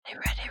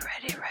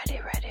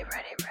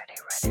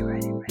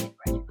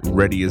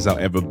Ready as I'll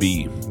ever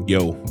be.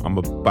 Yo, I'm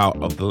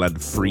about of the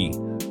lead free.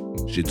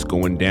 Shit's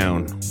going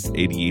down.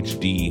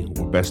 ADHD,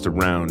 we're best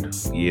around.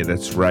 Yeah,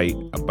 that's right.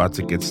 About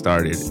to get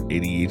started.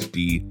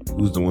 ADHD,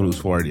 who's the one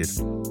who's farted?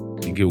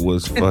 Think it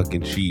was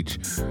fucking Cheech.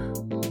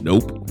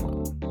 Nope.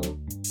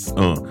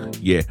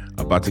 Yeah,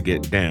 about to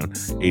get down.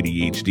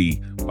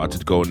 ADHD, about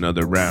to go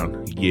another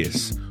round.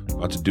 Yes,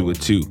 about to do it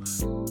too.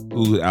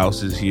 Who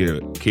else is here?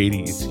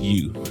 Katie, it's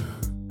you.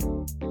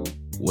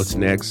 What's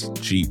next?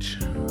 Cheech.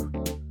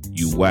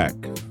 You whack.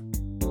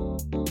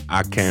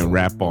 I can't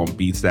rap on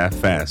beats that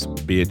fast,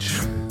 bitch.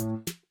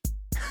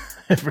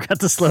 I forgot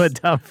to slow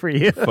it down for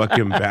you.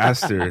 Fucking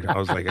bastard. I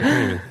was like, I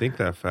can't even think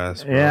that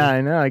fast, bro. Yeah,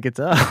 I know. I could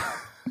tell.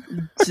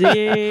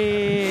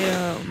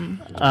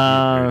 Damn. You're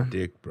a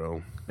dick,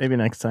 bro. Maybe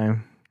next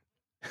time.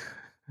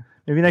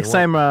 Maybe next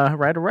time,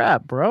 write a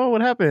rap, bro.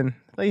 What happened?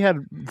 I thought you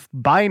had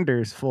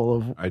binders full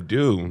of I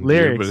do.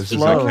 lyrics. Yeah, but it's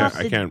just Slow.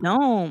 I can't.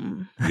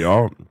 Gnome.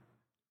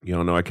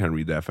 Y'all know I can't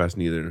read that fast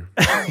neither.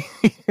 I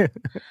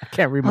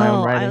can't read my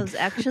own writing. I was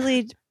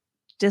actually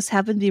just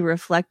happened to be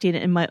reflecting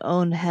in my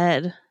own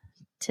head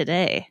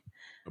today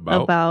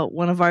about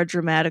one of our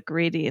dramatic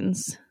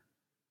readings,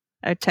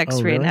 our text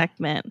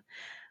reenactment,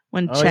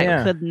 when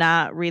Chet could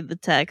not read the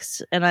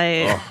text, and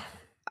I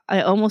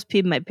almost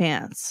peed my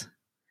pants.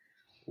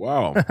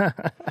 Wow.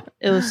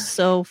 It was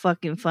so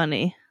fucking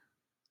funny.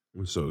 It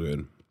was so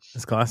good.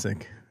 It's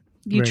classic.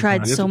 You Very tried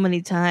classic. so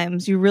many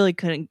times. You really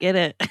couldn't get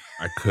it.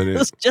 I couldn't. It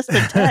was just a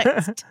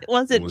text. It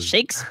wasn't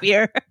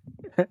Shakespeare.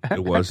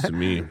 It was to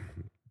me.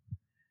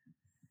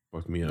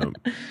 Fucked me up.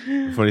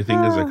 The funny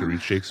thing is I could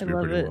read Shakespeare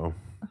love pretty it. well.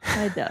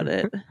 I doubt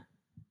it.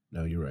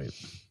 No, you're right.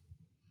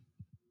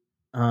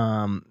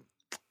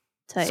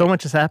 Tight. So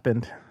much has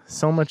happened.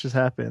 So much has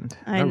happened.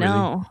 I Not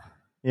know.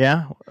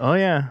 Yeah. Oh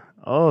yeah.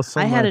 Oh, so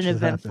I much had an has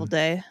eventful happened.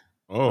 day.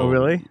 Oh,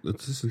 really?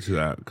 Let's listen to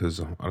that because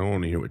I don't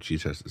want to hear what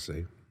Cheech has to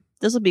say.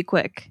 This will be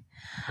quick.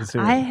 Let's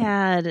hear I it.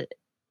 had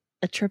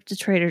a trip to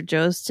Trader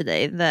Joe's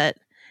today that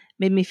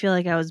made me feel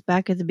like I was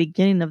back at the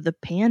beginning of the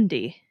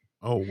Pandy.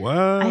 Oh, what?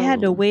 I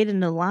had to wait in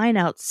the line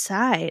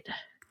outside.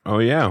 Oh,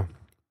 yeah.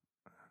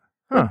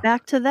 Huh.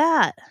 Back to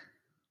that.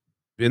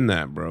 Been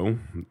that, bro.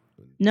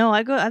 No,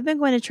 I've been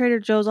going to Trader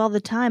Joe's all the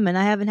time, and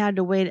I haven't had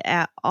to wait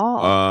at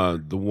all.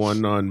 The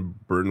one on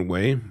Burton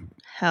Way.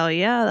 Hell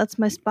yeah, that's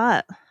my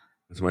spot.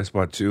 That's my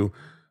spot too.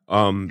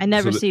 I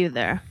never see you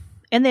there.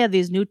 And they have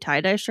these new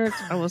tie-dye shirts.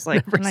 I was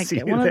like, Never can I see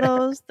get you one there. of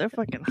those? They're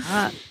fucking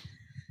hot.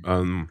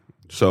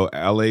 So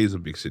LA is a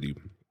big city,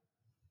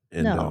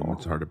 and No.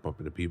 it's hard to bump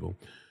into people.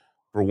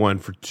 For one,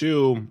 for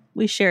two,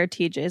 We share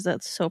TJ's.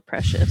 That's so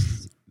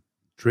precious.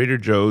 Trader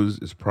Joe's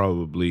is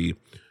probably.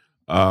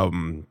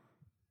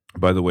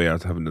 By the way, I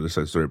have another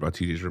side story about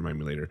TJ's. Remind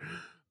me later.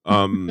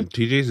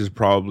 TJ's is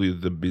probably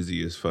the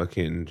busiest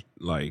fucking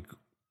like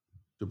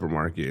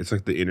supermarket. It's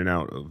like the in and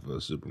out of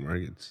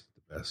supermarkets.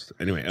 The best.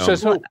 Anyway,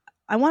 Well,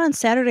 I went on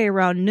Saturday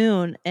around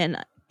noon,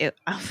 and in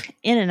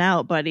and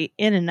out, buddy,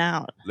 in and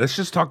out. let's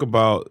just talk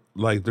about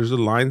like there's the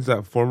lines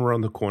that form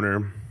around the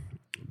corner.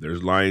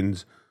 There's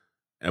lines,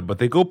 but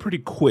they go pretty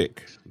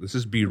quick. Let's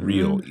just be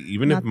real.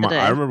 Even Not if today.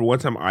 I remember one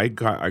time I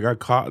got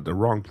caught at the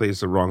wrong place,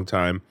 the wrong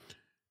time.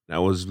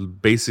 That was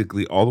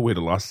basically all the way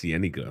to La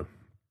Cienega.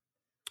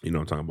 You know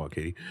what I'm talking about,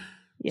 Katie.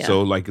 Yeah.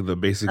 So like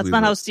basically That's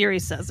not how Siri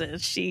says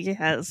it. She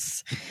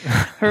has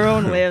her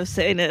own way of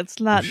saying it. It's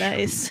not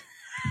nice.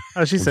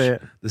 How'd she say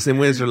it? the same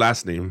way as her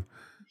last name.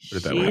 Put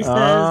it that She way. says, Oh.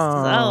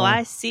 "Oh,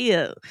 I see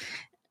it."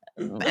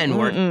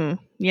 N-word. Mm-mm.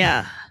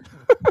 Yeah.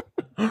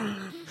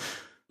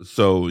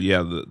 So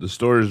yeah, the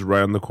store is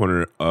right on the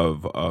corner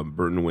of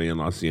Burton Way and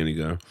La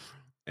Cienega,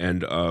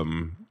 and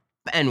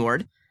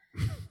N-word.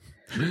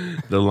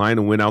 the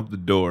line went out the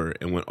door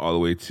and went all the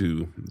way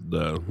to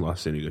the La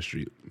Cienega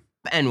Street.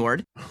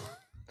 N-word.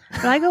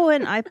 But I go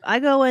in. I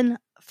go in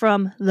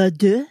from the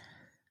deux.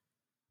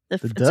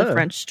 It's a deux.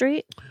 French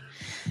street.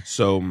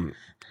 So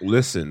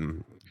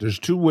listen, there's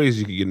two ways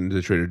you can get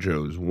into Trader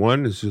Joe's.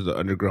 One is through the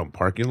underground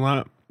parking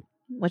lot,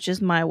 Which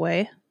is my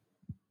way.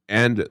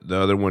 and the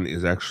other one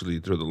is actually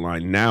through the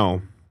line.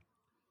 Now,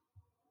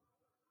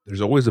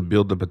 there's always a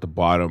buildup at the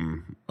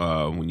bottom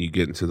when you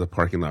get into the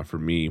parking lot for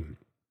me.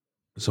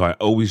 So I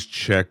always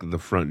check the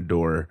front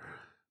door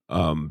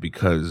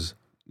because,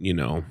 you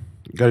know,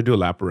 you got to do a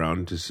lap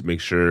around just to make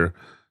sure,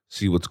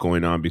 see what's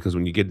going on. Because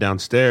when you get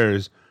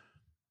downstairs,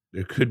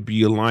 there could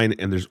be a line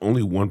and there's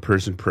only one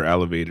person per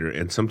elevator.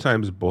 And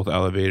sometimes both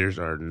elevators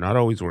are not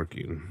always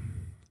working.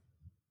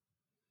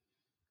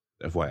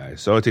 FYI.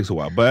 So it takes a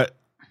while, but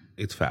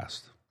it's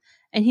fast.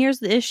 And here's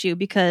the issue,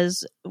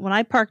 because when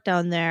I park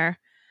down there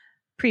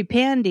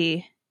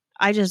pre-Pandy,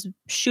 I just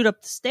shoot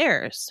up the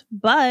stairs.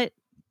 But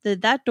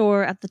that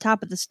door at the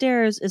top of the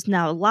stairs is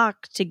now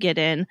locked to get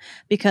in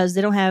because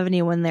they don't have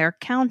anyone there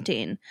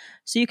counting.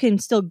 So you can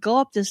still go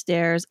up the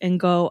stairs and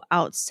go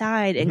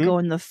outside and go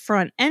in the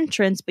front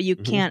entrance, but you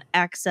can't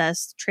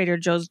access Trader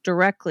Joe's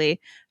directly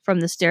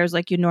from the stairs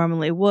like you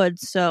normally would.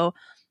 So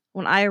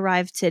when I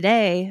arrived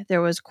today,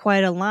 there was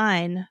quite a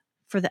line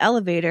for the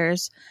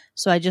elevators.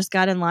 So I just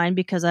got in line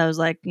because I was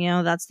like,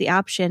 that's the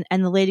option.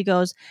 And the lady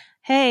goes,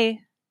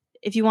 hey,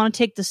 if you want to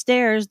take the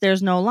stairs,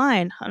 there's no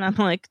line. And I'm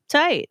like,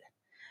 tight.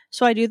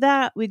 So I do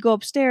that. We go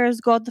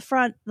upstairs, go out the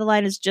front. The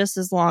line is just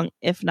as long,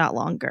 if not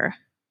longer.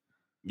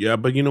 Yeah,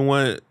 but you know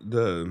what?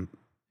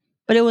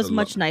 But it was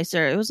much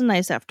nicer. It was a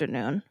nice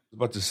afternoon. I was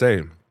about to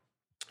say,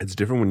 it's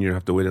different when you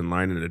have to wait in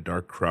line in a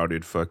dark,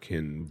 crowded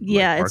fucking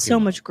Yeah, it's so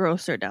parking lot. much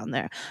grosser down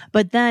there.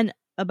 But then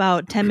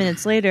about 10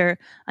 minutes later,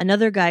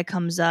 another guy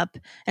comes up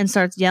and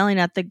starts yelling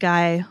at the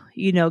guy,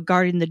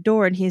 guarding the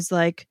door. And he's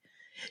like,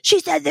 she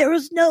said there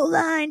was no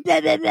line.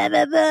 Blah, blah, blah,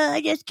 blah, blah.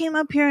 I just came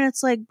up here. And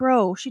it's like,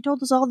 bro, she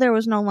told us all there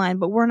was no line,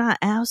 but we're not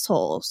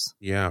assholes.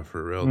 Yeah,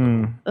 for real.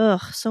 Though.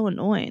 Ugh, so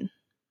annoying.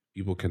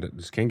 People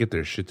just can't get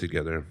their shit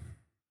together.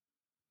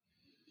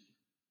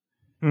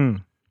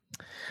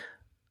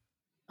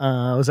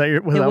 Was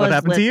that what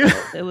happened to you?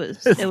 It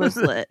was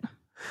lit.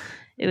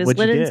 It was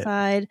lit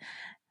inside.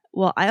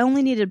 Well, I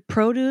only needed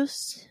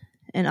produce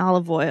and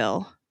olive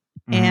oil,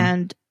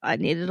 and I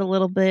needed a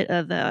little bit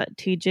of the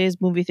TJ's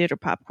movie theater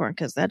popcorn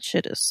because that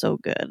shit is so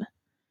good.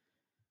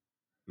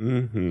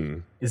 Mm-hmm.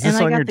 Is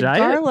this on your diet? I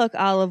got the garlic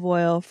olive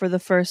oil for the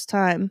first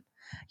time.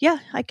 Yeah,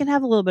 I can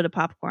have a little bit of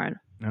popcorn.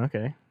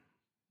 Okay.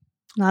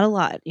 Not a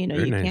lot. You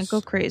Very can't nice.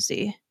 go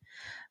crazy.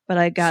 But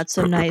I got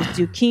some nice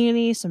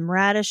zucchini, some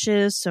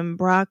radishes, some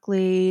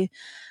broccoli,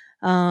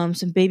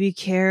 some baby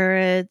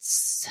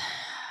carrots,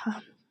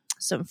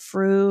 some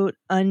fruit,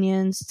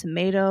 onions,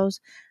 tomatoes.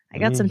 I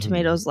got some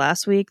tomatoes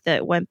last week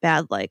that went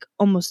bad like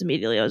almost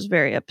immediately. I was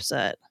very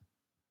upset.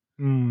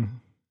 And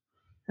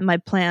my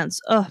plant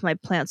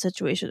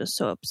situation is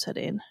so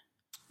upsetting.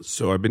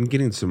 So I've been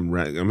getting some.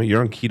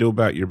 You're on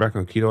keto. You're back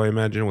on keto, I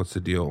imagine. What's the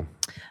deal?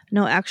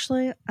 No,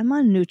 actually, I'm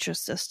on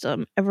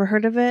Nutrisystem. Ever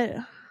heard of it?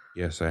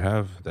 Yes, I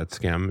have. That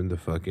scam in the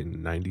fucking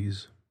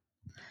 90s.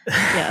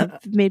 Yeah,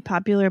 made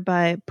popular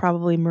by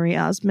probably Marie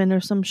Osmond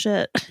or some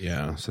shit.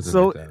 Yeah.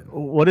 So Like that.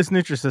 what is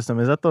Nutrisystem?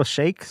 Is that those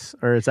shakes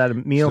or is that a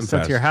meal Slim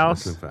sent to your Fast.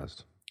 house? Slim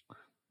Fast.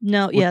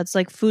 No, yeah, it's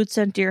like food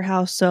sent to your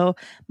house. So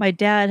my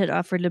dad had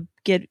offered to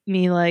get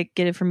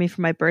it for me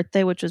for my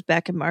birthday, which was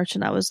back in March,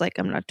 and I was like,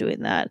 I'm not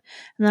doing that.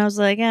 And I was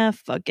like,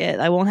 fuck it.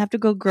 I won't have to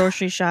go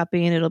grocery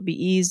shopping. It'll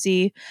be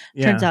easy.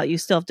 Turns out you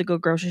still have to go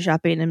grocery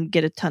shopping and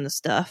get a ton of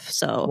stuff.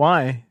 So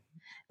why?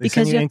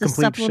 Because you have to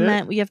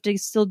supplement, we have to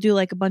still do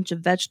like a bunch of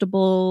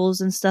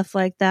vegetables and stuff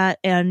like that.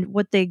 And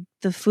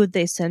the food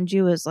they send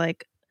you is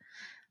like,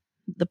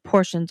 the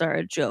portions are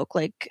a joke.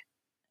 Like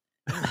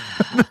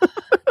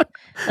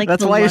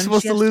that's why you're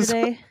supposed to lose.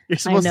 You're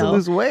supposed to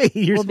lose weight.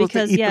 You're supposed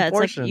to eat the it's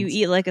portions. like you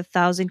eat like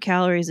 1,000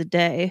 calories a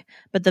day,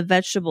 but the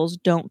vegetables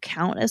don't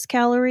count as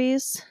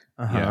calories.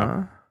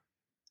 Yeah.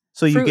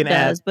 So you Fruit can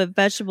add, but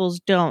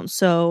vegetables don't.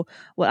 So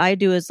what I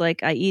do is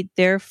like I eat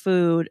their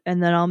food,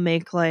 and then I'll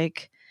make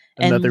like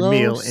another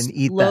meal and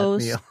eat that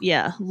meal.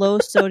 Yeah, low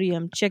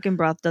sodium chicken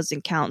broth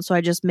doesn't count. So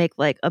I just make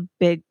like a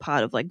big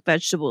pot of like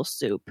vegetable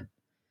soup.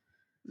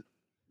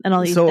 And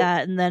I'll eat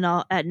that, and then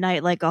at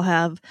night I'll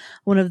have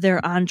one of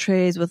their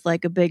entrees with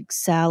like a big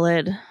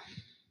salad.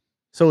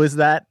 So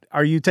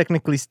are you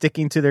technically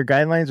sticking to their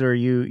guidelines, or are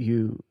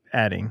you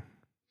adding?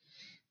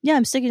 Yeah,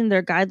 I'm sticking to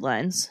their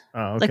guidelines.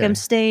 Oh, okay. Like I'm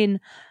staying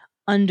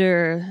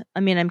under. I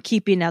mean, I'm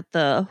keeping at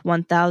the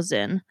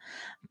 1,000,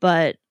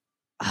 but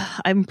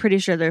I'm pretty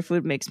sure their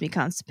food makes me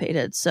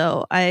constipated.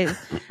 So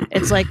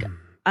it's like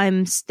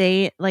I'm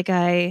staying. Like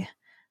I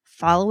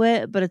follow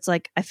it, but it's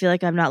like I feel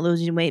like I'm not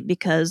losing weight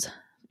because.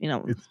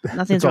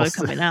 Nothing's really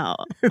coming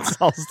out. It's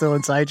all still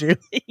inside you.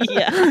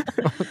 Yeah.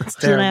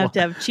 So then I have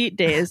to have cheat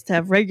days to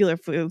have regular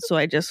food. So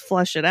I just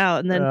flush it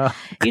out. And then,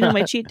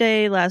 my cheat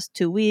day lasts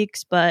 2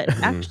 weeks. But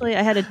actually,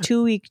 I had a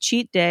 2-week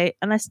cheat day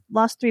and I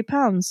lost 3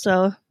 pounds.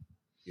 So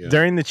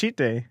during the cheat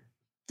day?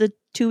 The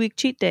 2-week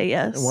cheat day,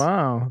 yes.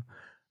 Wow.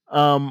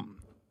 How long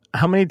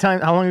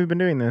have you been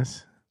doing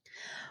this?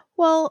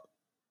 Well,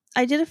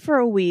 I did it for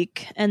a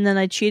week and then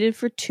I cheated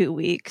for 2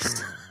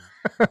 weeks.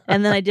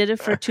 And then I did it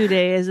for 2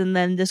 days, and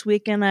then this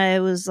weekend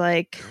I was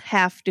like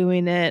half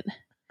doing it,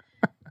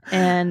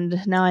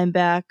 and now I'm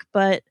back.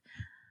 But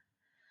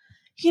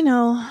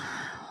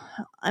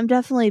I'm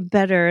definitely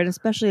better, and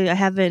especially I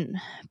haven't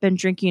been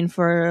drinking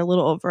for a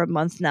little over a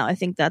month now. I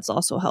think that's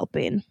also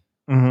helping.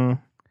 Mm-hmm.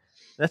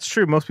 That's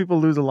true. Most people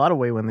lose a lot of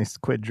weight when they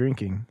quit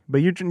drinking.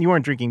 But you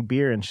weren't drinking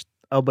beer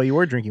but you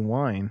were drinking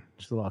wine,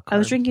 which is a lot of carbs. I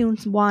was drinking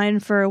wine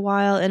for a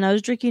while, and I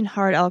was drinking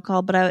hard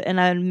alcohol, but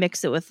I would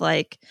mix it with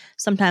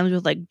sometimes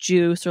with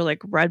juice or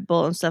Red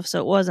Bull and stuff. So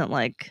it wasn't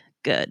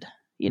good.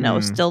 It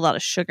was still a lot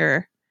of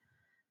sugar.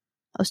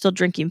 I was still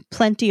drinking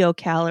plenty of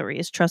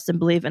calories, trust and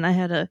believe. And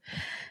I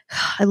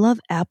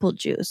love apple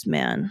juice,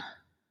 man.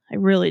 I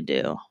really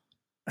do.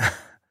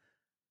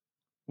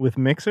 With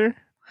mixer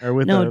or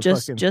with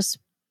just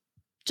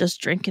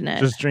drinking it.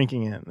 Just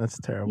drinking it. That's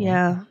terrible.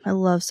 Yeah, I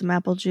love some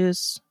apple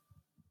juice.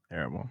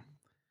 Terrible.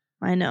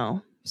 I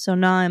know. So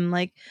now I'm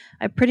I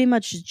pretty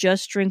much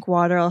just drink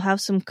water. I'll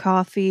have some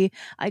coffee.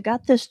 I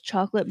got this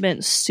chocolate mint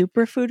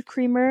superfood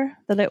creamer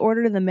that I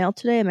ordered in the mail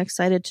today. I'm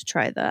excited to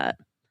try that.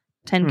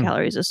 10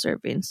 calories a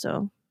serving.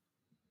 So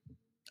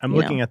I'm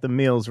looking at the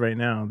meals right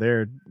now. They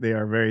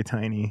are very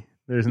tiny.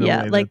 There's no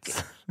way like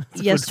that's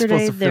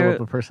yesterday, supposed to fill up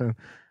a person.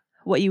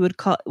 What you would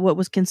call what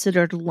was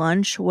considered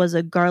lunch was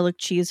a garlic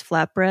cheese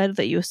flatbread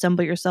that you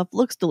assemble yourself.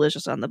 Looks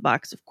delicious on the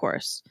box, of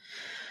course.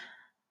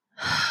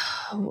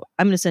 I'm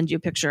going to send you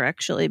a picture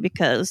actually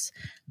because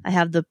I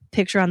have the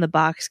picture on the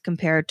box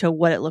compared to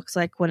what it looks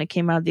like when it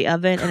came out of the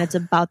oven, and it's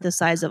about the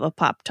size of a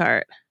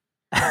Pop-Tart.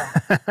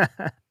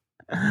 I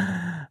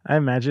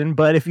imagine,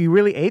 but if you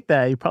really ate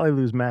that, you probably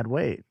lose mad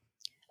weight.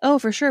 Oh,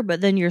 for sure,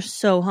 but then you're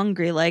so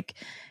hungry, like,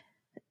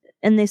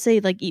 and they say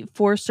like eat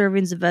 4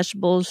 servings of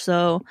vegetables.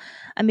 So,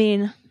 I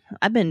mean,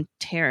 I've been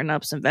tearing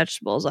up some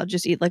vegetables. I'll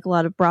just eat like a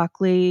lot of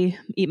broccoli,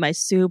 eat my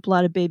soup, a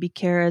lot of baby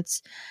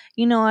carrots.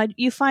 You know,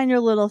 you find your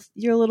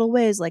little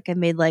ways. Like I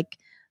made like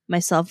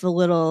myself a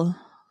little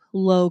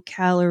low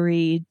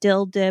calorie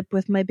dill dip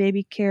with my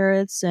baby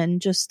carrots and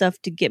just stuff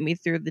to get me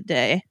through the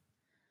day.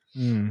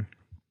 Mm.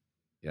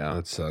 Yeah,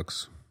 that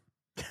sucks.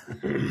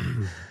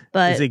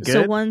 But Is it good?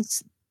 so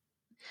once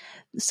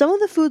some of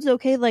the food's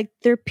okay, like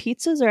their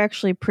pizzas are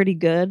actually pretty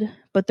good,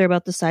 but they're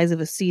about the size of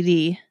a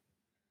CD.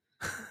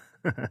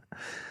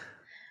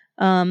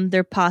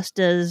 Their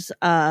pastas,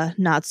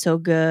 not so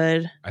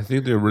good. I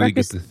think they really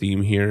Breakfast- get the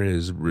theme here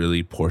is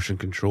really portion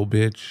control,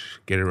 bitch.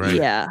 Get it right.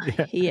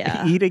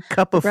 Yeah. Eat a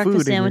cup of Breakfast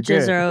food.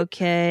 sandwiches and you're are good.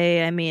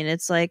 okay. I mean,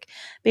 it's like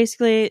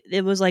basically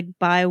it was like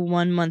buy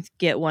 1 month,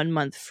 get 1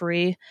 month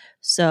free.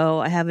 So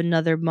I have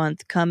another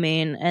month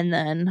coming, and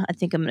then I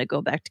think I'm gonna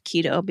go back to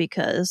keto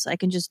because I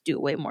can just do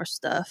way more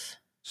stuff.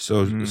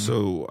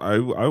 So I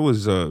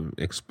was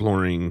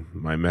exploring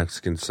my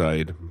Mexican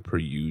side per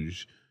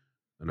usual,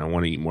 and I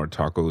want to eat more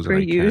tacos Per than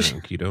I can usual.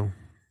 on keto.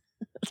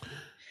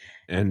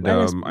 And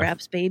Lettuce I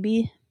wraps,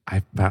 baby.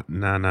 found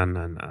no,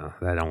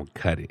 that don't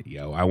cut it,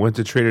 yo. I went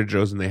to Trader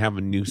Joe's and they have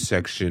a new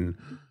section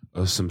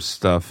of some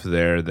stuff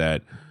there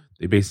that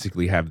they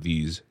basically have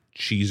these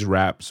cheese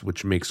wraps,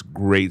 which makes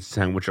great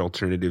sandwich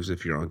alternatives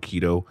if you're on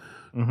keto.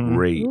 Mhm.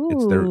 Great,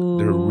 they're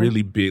Ooh.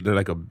 really big. They're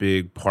like a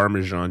big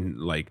Parmesan,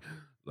 like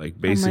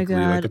basically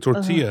like a God.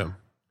 tortilla.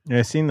 Yeah,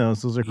 I've seen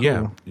those. Those are cool.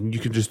 Yeah, and you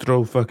can just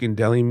throw fucking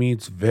deli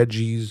meats,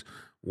 veggies,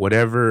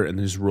 whatever, and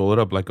just roll it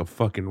up like a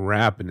fucking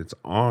wrap, and it's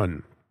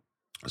on.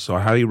 So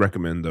I highly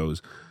recommend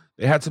those.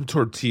 They had some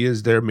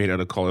tortillas there made out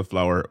of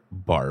cauliflower.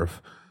 Barf.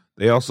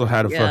 They also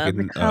had a The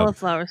fucking.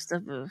 cauliflower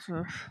stuff.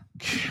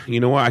 You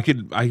know what?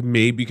 I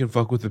maybe can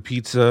fuck with the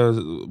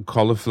pizza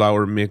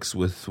cauliflower mix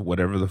with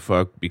whatever the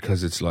fuck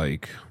because it's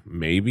like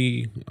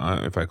maybe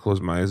if I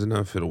close my eyes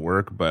enough it'll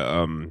work.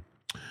 But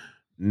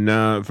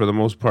no, for the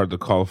most part, the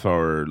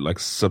cauliflower like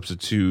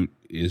substitute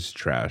is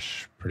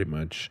trash, pretty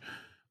much.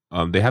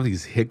 They have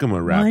these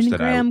jicama wraps 1 that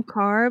gram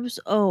carbs.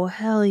 Oh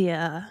hell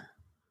yeah!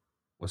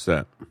 What's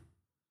that?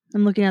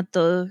 I'm looking at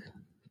the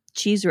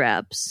cheese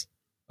wraps.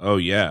 Oh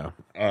yeah.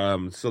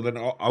 So then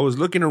I was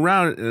looking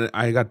around and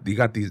they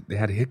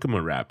had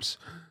jicama wraps.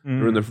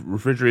 They're in the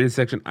refrigerated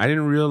section. I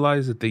didn't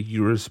realize that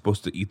you were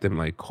supposed to eat them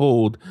like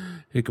cold.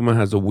 Jicama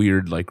has a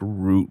weird like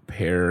root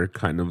pear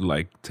kind of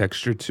like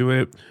texture to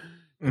it.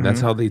 And that's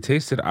how they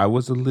tasted. I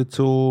was a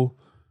little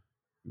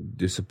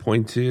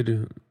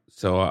disappointed.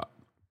 So I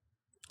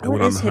What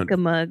went on is the hunt.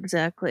 jicama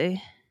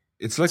exactly?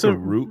 It's like So- a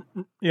root.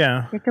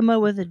 Yeah.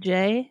 Jicama with a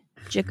J?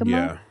 Jicama?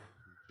 Yeah.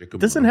 Jicama.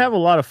 Doesn't have a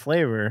lot of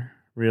flavor,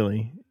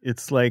 really.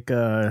 It's like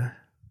I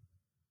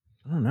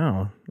don't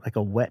know, like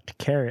a wet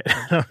carrot.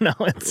 I don't know.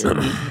 It's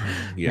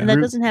Yeah. And that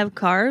doesn't have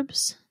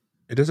carbs?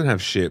 It doesn't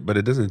have shit, but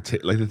it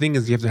doesn't like the thing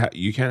is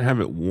you can't have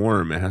it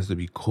warm. It has to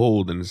be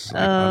cold, and it's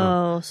like, I don't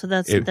know. Oh, so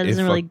that It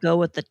doesn't really fuck- go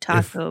with the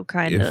taco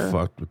kind It of.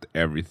 fucked with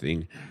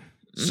everything.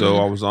 So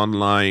I was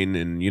online,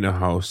 and you know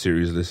how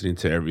Siri's listening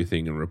to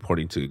everything and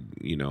reporting to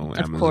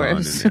Amazon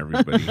course. and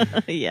everybody.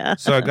 Yeah.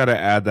 So I got an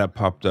ad that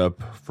popped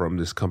up from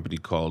this company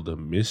called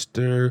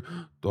Mr.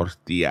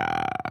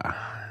 Tortilla,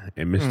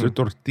 and Mr.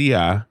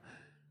 Tortilla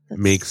That's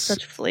makes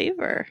such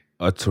flavor.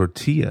 a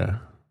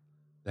tortilla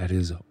that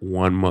is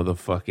 1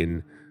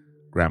 motherfucking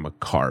gram of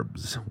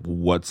carbs.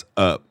 What's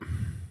up?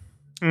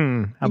 How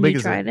And big you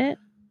is tried it?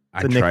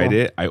 I The nickel. tried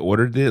it. I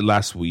ordered it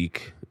last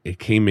week. It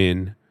came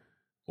in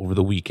over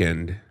the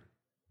weekend,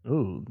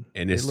 Ooh,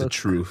 and they it's the look-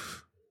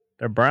 truth.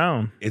 they're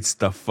brown. It's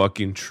the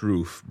fucking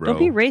truth, bro. Don't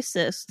be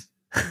racist.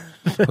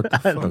 the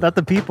fuck? Not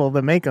the people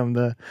that make them.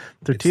 The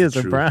It's tortillas the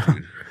are truth,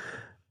 brown.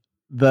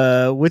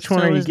 dude. Which one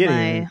So are you is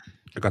getting? my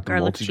I got the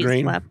garlic cheese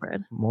multigrain.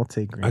 flatbread.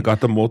 Multigrain. I got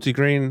the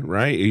multigrain,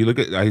 right? You look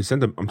at. I'm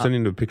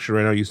sending the picture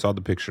right now. You saw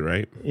the picture,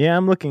 right? Yeah,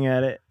 I'm looking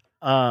at it.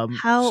 How?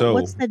 So-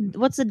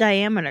 What's the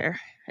diameter?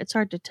 It's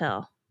hard to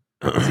tell.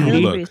 They look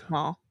pretty Look,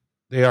 small.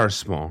 they are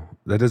small.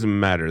 That doesn't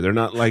matter. They're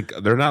not like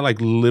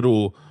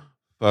little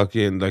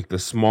fucking like the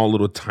small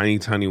little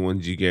tiny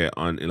ones you get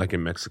on like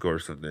in Mexico or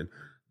something.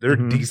 They're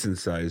Mhm. decent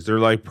size. They're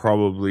like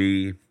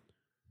probably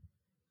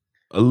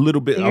a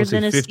little bit. I Bigger would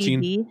than say a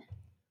 15. CD.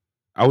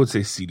 I would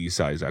say CD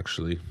size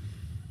actually.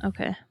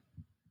 Okay.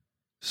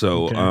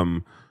 So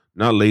Okay.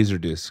 not laser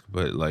disc,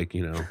 but like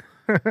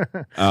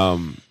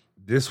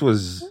this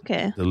was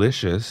Okay.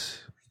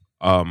 delicious.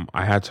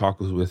 I had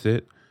tacos with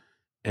it,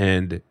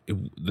 and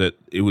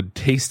it would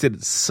taste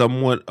it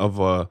somewhat of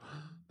a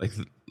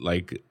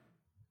like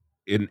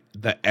in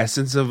the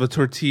essence of a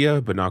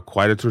tortilla, but not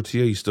quite a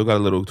tortilla. You still got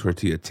a little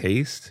tortilla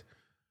taste.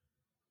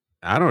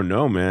 I don't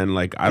know, man.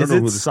 Like I don't know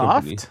who this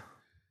company.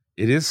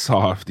 It is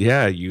soft.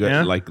 Yeah, you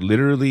got like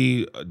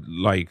literally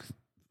like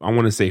I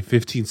want to say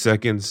 15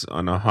 seconds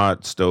on a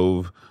hot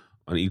stove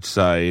on each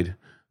side.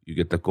 You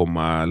get the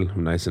comal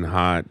nice and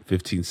hot.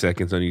 15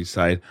 seconds on each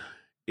side.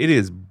 It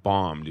is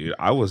bomb, dude.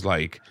 I was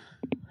like,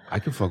 I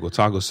can fuck with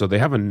tacos. So they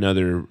have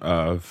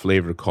another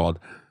flavor called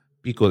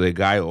pico de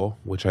gallo,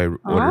 which I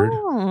ordered.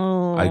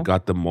 Oh. I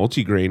got the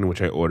multigrain,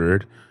 which I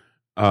ordered.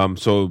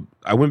 So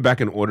I went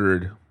back and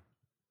ordered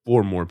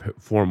four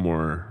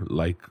more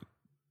like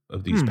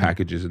of these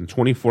packages, and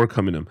 24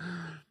 come in them.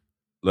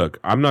 Look,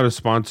 I'm not a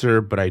sponsor,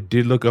 but I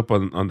did look up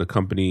on the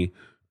company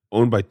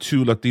owned by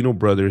two Latino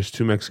brothers,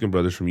 two Mexican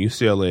brothers from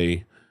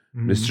UCLA.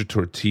 Mr.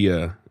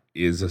 Tortilla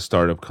is a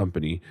startup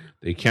company.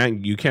 You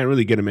can't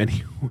really get them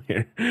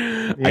anywhere.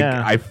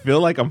 Yeah. I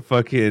feel like I'm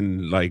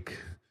fucking like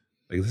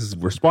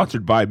we're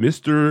sponsored by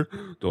Mr.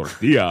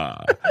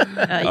 Tortilla.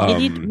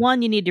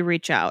 You need to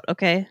reach out,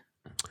 okay?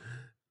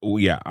 Oh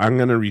yeah, I'm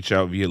gonna reach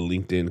out via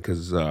LinkedIn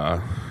because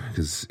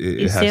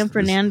it has San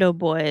Fernando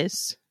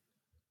boys.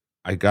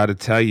 I gotta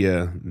tell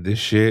you, this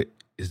shit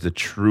is the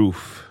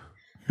truth.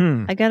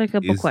 I got a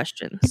couple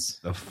questions.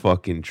 The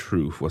fucking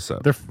truth. What's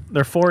up?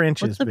 They're 4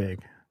 inches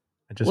big.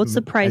 What's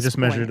the price? I just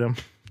measured them.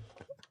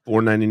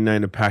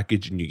 $4.99 a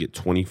package, and you get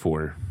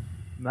 24.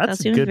 That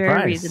seems good very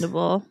price.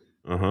 reasonable.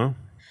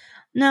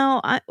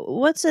 Now,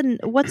 what's a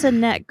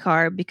net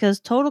carb? Because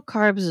total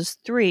carbs is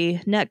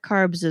 3, net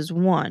carbs is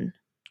 1.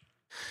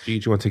 G,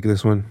 do you want to take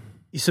this one?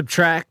 You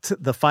subtract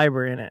the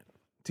fiber in it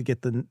to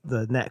get the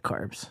net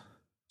carbs.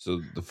 So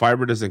the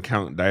fiber doesn't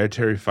count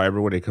dietary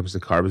fiber when it comes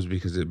to carbs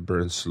because it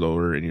burns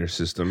slower in your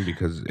system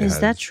because is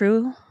that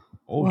true?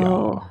 Oh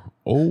Whoa. yeah.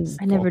 Oh,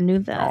 I never knew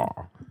that.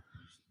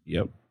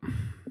 Yep.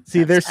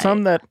 See, there's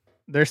some that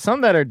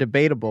are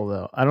debatable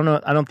though. I don't know.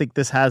 I don't think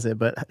this has it,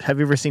 but have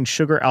you ever seen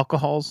sugar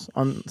alcohols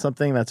on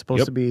something that's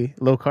supposed to be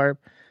low carb?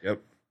 Yep.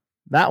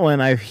 That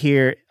one I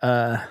hear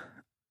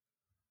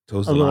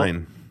toes the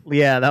line.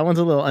 Yeah, that one's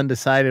a little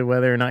undecided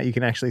whether or not you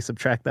can actually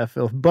subtract that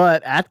filth.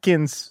 But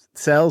Atkins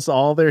sells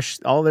all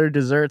their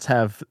desserts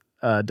have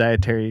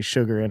dietary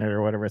sugar in it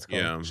or whatever it's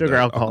called. Yeah, sugar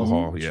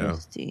alcohol. Yeah.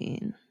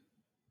 Interesting.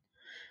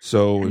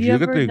 So if you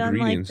look at the done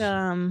ingredients,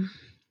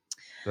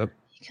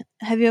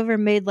 have you ever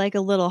made like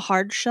a little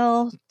hard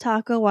shell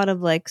taco out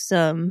of like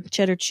some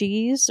cheddar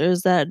cheese, or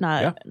is that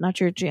not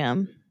your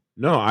jam?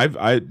 No,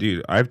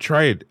 I've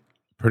tried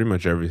pretty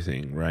much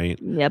everything, right?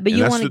 Yeah, but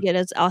you want to get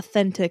as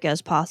authentic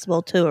as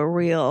possible to a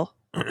real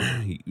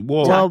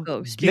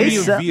taco give me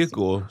experience. a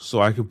vehicle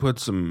so I can put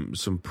some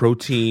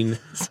protein,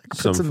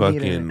 some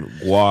fucking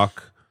guac,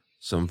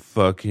 some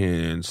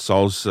fucking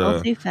salsa,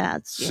 healthy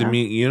fats. Yeah.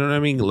 You know what I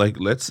mean? Like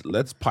let's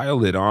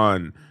pile it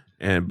on.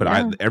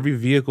 Every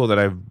vehicle that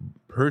I've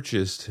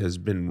purchased has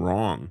been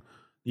wrong.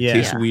 Yeah,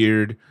 tastes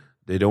weird.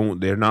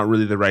 They're not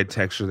really the right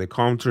texture. They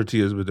call them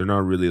tortillas, but they're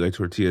not really like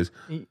tortillas.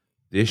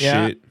 This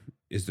shit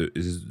is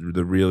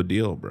the real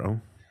deal,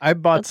 bro. I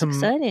bought That's some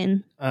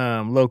exciting.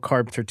 Low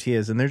carb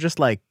tortillas, and they're just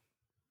like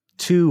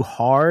too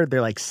hard.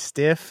 They're like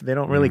stiff. They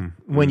don't really.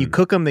 When you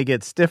cook them, they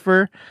get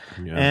stiffer,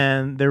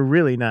 and they're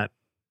really not.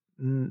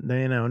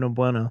 No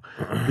bueno.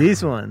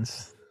 These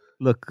ones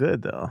look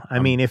good though. I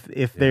mean, if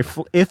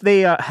they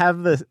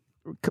have the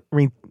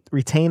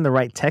retain the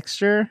right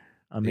texture,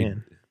 I'm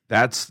in.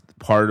 That's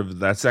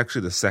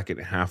actually the second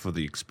half of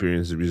the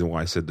experience. The reason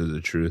why I said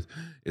the truth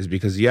is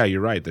because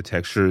you're right. The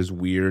texture is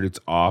weird. It's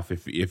off.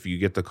 If you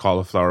get the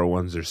cauliflower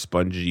ones, they're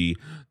spongy.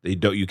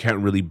 You can't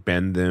really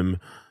bend them.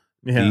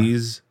 Yeah.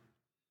 These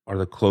are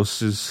the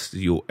closest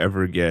you'll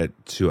ever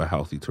get to a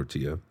healthy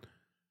tortilla.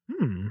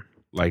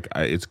 Like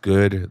it's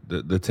good.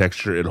 The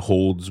texture, it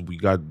holds.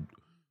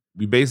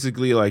 We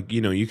basically like,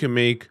 you can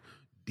make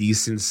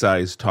decent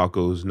sized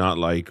tacos, not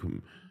like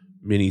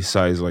mini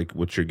size like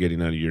what you're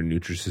getting out of your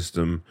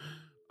Nutrisystem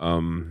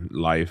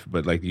life,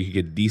 but like you can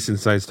get decent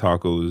sized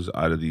tacos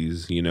out of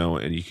these,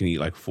 and you can eat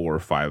like 4 or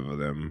 5 of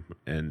them,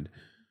 and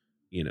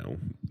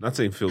not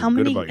saying feel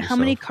good about yourself. How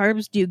many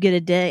carbs do you get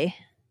a day?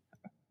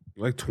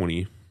 Like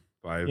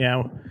 25.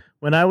 Yeah,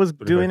 when I was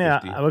doing it,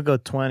 I would go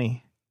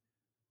 20.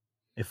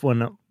 If one,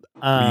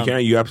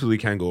 you absolutely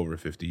can't go over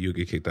 50. You'll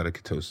get kicked out of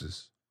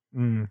ketosis.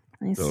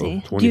 I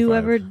see.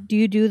 25. Do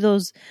you do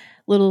those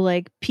little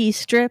like pea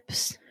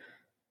strips?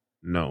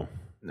 No,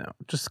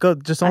 just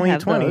only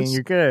 20 and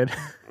you're good.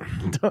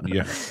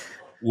 Yeah.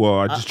 Well,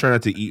 I just try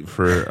not to eat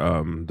for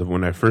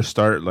when I first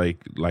start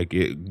like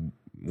it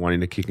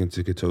wanting to kick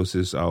into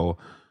ketosis.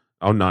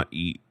 I'll not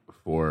eat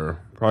for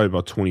probably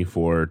about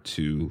 24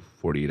 to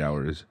 48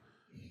 hours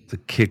to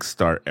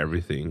kickstart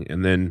everything,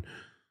 and then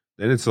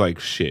it's like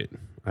shit.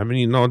 I've been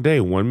eating all day,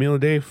 1 meal a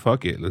day.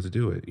 Fuck it, let's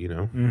do it.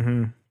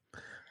 Mm-hmm.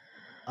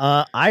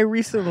 I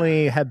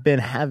recently have been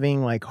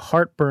having like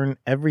heartburn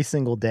every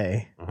single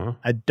day.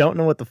 I don't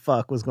know what the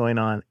fuck was going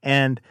on,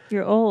 and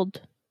you're old,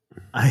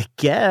 I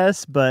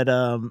guess. But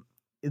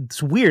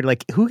it's weird.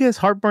 Like, who gets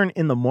heartburn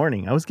in the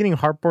morning? I was getting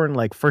heartburn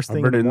like first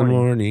thing Heartburn in the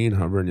morning.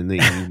 heartburn in the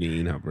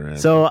evening, heartburn.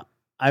 So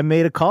I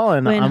made a call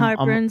and When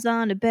heartburn's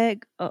on a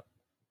bag. Oh,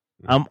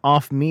 I'm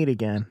off meat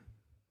again.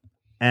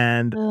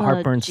 And Oh,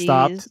 heartburn geez.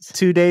 stopped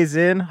 2 days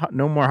in.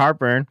 No more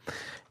heartburn.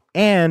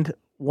 And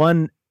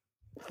one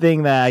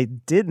thing that I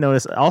did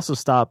notice also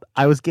stopped.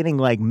 I was getting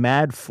like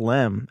mad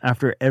phlegm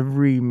after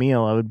every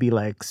meal. I would be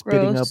like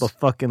spitting Gross. up a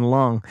fucking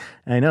lung.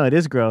 And I know it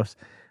is gross.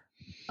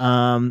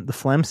 The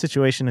phlegm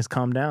situation has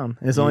calmed down.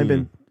 It's only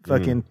been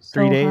fucking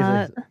 3 so days.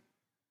 hot.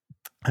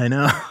 I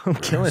know. I'm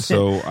killing it.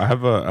 So I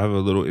have a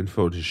little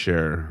info to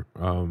share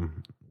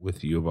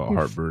with you about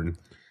heartburn.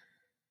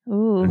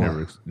 Ooh.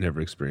 I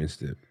never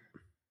experienced it.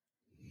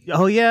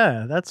 Oh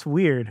yeah, that's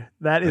weird.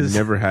 That is I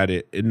never had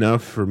it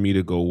enough for me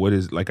to go, what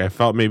is, like, I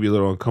felt maybe a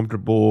little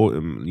uncomfortable,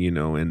 and, you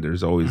know, and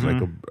there's always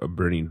like a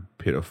burning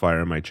pit of fire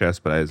in my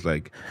chest, but I was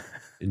like,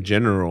 in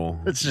general,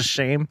 it's just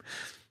shame.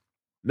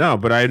 no,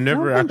 but I I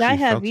never don't think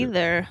actually I have felt it.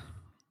 either.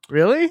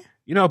 Really?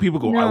 You know how people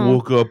go, I No.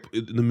 woke up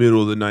in the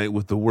middle of the night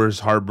with the worst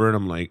heartburn.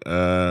 I'm like,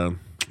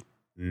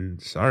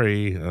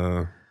 sorry.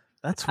 I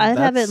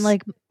have it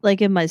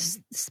like in my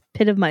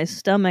pit of my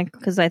stomach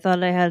because I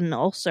thought I had an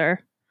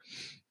ulcer.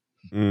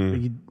 But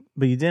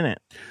you didn't.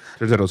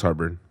 Turns out it was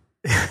heartburn.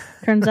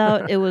 Turns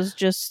out it was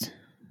just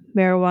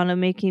marijuana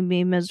making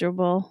me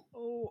miserable.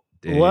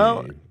 Dang,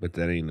 Well, but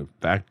that ain't a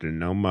factor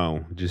no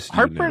more. Just so you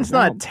heartburn's know.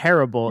 not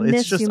terrible. It's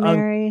Miss just you,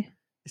 Mary.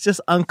 it's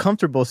just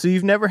uncomfortable. So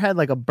you've never had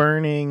like a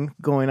burning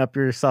going up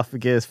your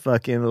esophagus,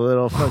 fucking a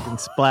little fucking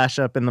splash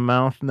up in the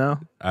mouth, no?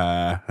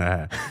 Nah.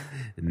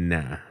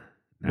 No?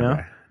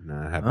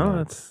 Nah, I have Oh, not.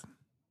 that's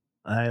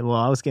I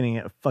was getting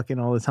it fucking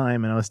all the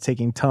time, and I was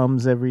taking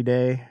Tums every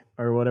day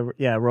or whatever.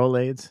 Yeah,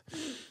 Rolaids.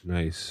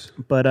 Nice.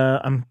 But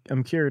I'm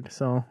cured,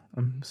 so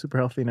I'm super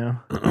healthy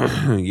now.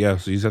 Yeah,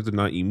 so you just have to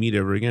not eat meat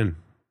ever again.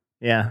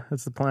 Yeah,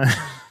 that's the plan.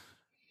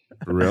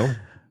 For real?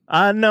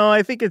 No,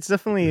 I think it's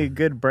definitely a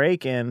good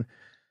break, and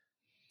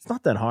it's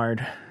not that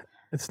hard.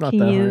 It's not Can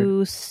that hard.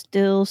 you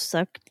still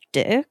suck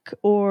dick,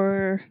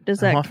 or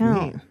does I'm that off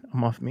count? meat.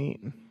 I'm off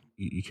meat.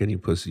 You can't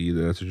eat pussy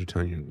either. That's what you're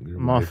telling your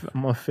I'm wife. off.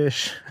 I'm off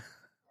fish.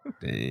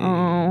 Dang.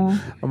 Oh,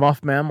 I'm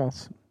off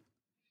mammals.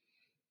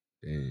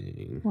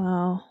 Dang.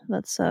 wow,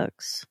 that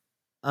sucks.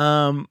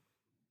 One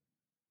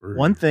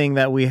thing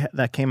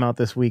that came out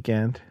this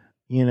weekend,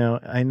 you know,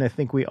 and I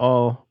think we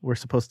all were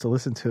supposed to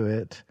listen to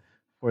it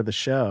for the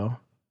show.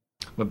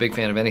 I'm a big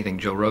fan of anything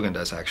Joe Rogan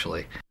does,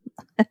 actually.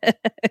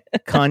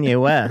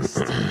 Kanye West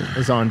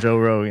was on Joe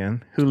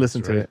Rogan. Who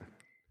listened to right. it?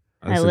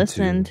 I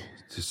listened.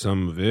 to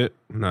some of it,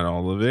 not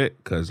all of it,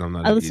 because I'm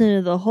not. I listened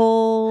to the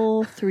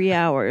whole 3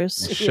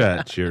 hours.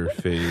 Shut your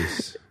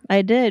face.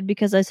 I did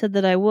because I said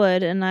that I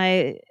would, and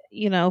I,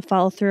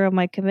 follow through on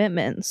my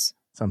commitments.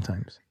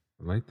 Sometimes.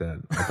 I like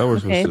that. I thought we were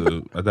Okay.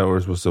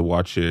 supposed to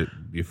watch it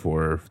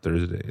before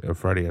Thursday or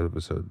Friday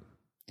episode.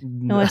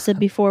 No, I said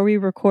before we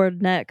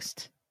record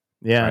next.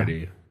 Yeah.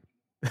 Friday.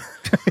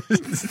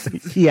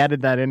 He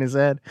added that in his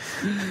head.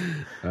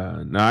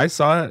 No, I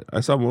saw it. I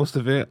saw most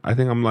of it. I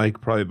think I'm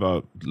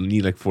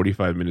need like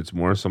 45 minutes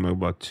more. So I'm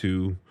about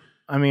 2.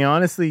 I mean,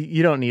 honestly,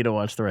 you don't need to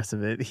watch the rest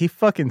of it. He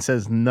fucking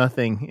says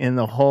nothing in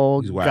the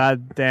whole He's whack.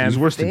 goddamn He's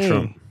worse thing. than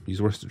Trump.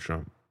 He's worse than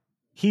Trump.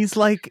 He's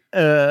like,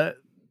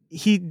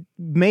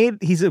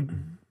 he's a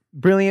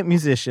brilliant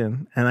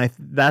musician, and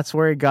that's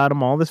where he got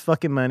him all this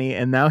fucking money,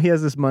 and now he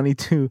has this money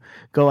to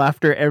go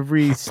after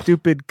every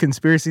stupid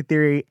conspiracy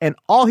theory, and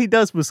all he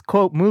does was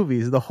quote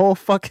movies the whole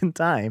fucking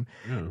time.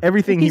 Yeah.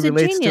 Everything He's he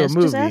relates a genius. to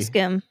a movie. Just ask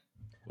him.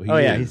 Well, Oh,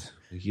 yeah,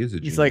 he is a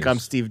He's like, I'm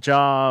genius. Steve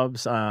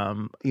Jobs,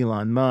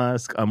 Elon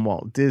Musk, I'm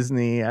Walt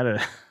Disney. I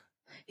don't.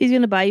 He's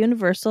going to buy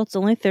Universal. It's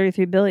only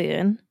 $33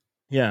 billion.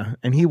 Yeah,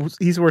 and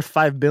he's worth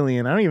 $5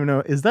 billion. I don't even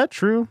know. Is that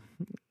true?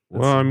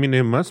 Well, I mean,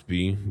 it must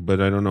be, but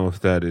I don't know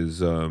if that is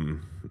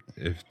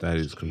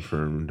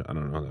confirmed. I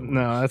don't know.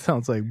 No, that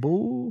sounds like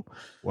bull.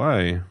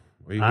 Why?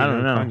 Why are you I hating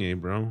don't on know. Kanye,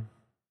 bro?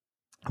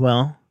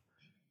 Well,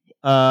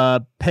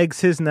 pegs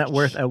his net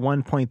worth at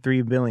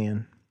 $1.3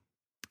 billion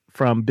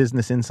from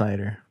Business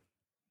Insider.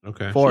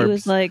 Okay.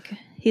 Forbes.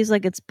 He's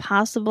like, it's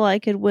possible I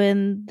could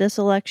win this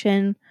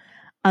election.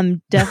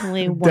 I'm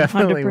definitely 100%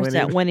 Definitely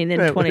winning in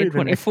That would have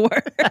 2024.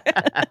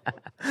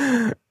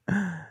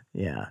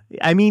 Yeah,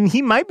 I mean,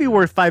 he might be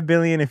worth $5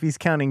 billion if he's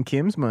counting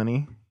Kim's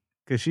money,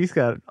 because she's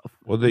got.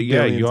 Well,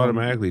 billions you on-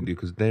 automatically do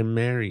because they're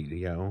married,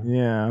 yo.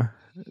 Yeah,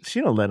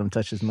 she don't let him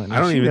touch his money. I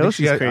don't She even knows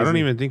think she's crazy. I don't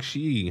even think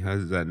she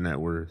has that net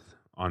worth.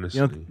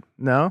 Honestly,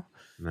 No.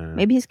 nah.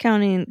 Maybe he's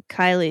counting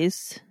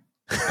Kylie's.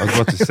 I was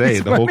about to say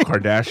the whole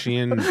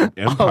Kardashian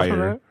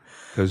empire. right.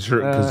 Because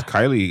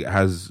Kylie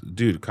has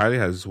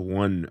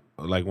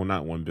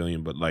not 1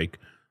 billion, but like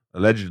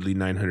allegedly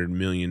 900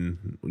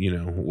 million,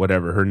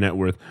 whatever her net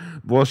worth.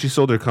 Well, she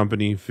sold her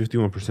company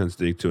 51%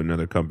 stake to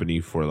another company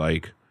for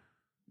like,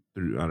 I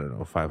don't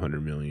know,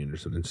 500 million or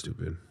something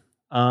stupid.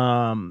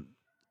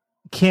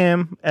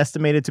 Kim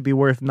estimated to be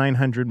worth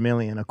 $900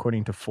 million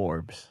according to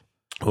Forbes.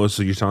 Oh,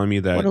 so you're telling me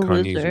that What a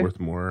Kanye's loser. worth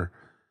more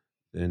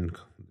than?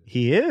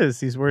 He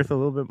is. He's worth a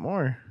little bit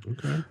more.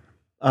 Okay.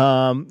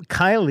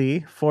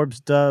 Kylie, Forbes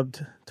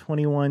dubbed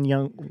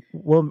 21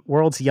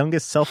 world's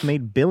youngest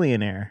self-made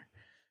billionaire.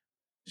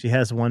 She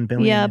has $1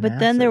 billion. Yeah, in but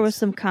then there was assets.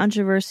 some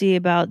controversy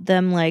about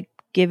them like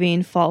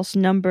giving false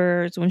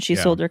numbers when she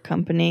sold her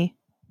company.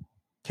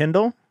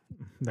 Kendall.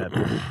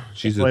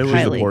 She's Wait, the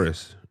Kylie.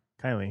 poorest.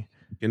 Kylie.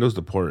 Kendall's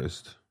the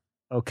poorest.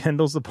 Oh,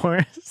 Kendall's the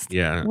poorest.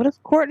 Yeah. What does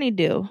Courtney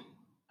do?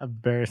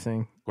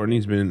 Embarrassing.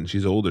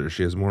 She's older.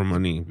 She has more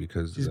money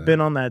because She's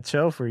been on that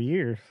show for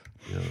years.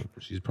 You know,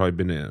 she's probably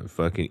been a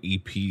fucking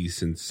EP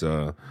since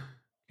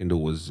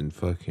Kendall was in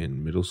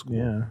fucking middle school.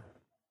 Yeah.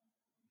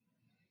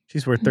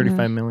 She's worth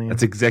 $35 million.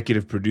 That's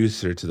executive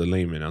producer to the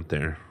layman out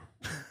there.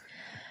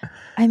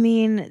 I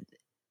mean,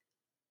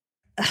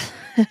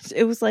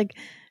 it was like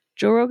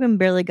Joe Rogan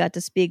barely got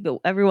to speak, but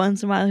every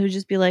once in a while he would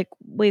just be like,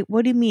 wait,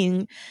 what do you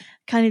mean?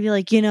 Kind of be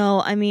like,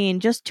 I mean,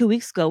 just 2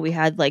 weeks ago we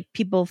had like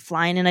people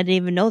flying and I didn't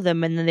even know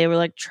them. And then they were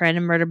like trying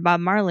to murder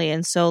Bob Marley.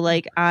 And so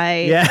like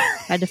I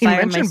had to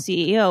fire my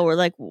CEO. We're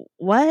like,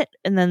 what?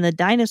 And then the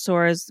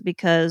dinosaurs,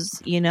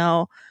 because,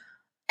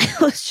 it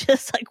was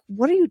just like,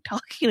 what are you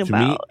talking about?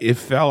 To me, it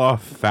fell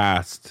off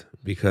fast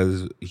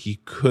because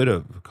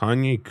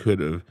Kanye could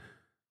have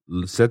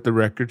set the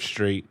record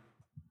straight.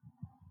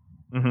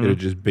 Mm-hmm. Could have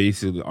just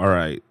basically, all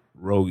right,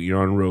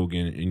 you're on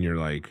Rogan and you're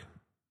like,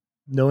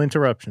 no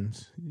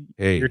interruptions.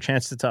 Hey, your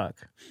chance to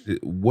talk.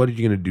 What are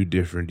you gonna do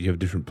different? Do you have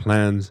different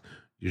plans?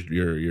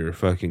 You're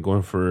fucking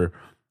going for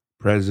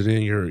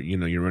president.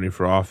 You're running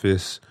for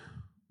office.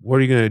 What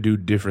are you gonna do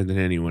different than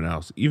anyone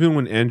else? Even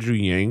when Andrew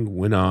Yang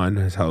went on,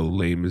 as how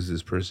lame as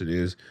this person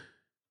is,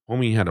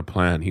 homie had a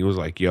plan. He was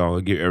like, "Yo, I'll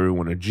give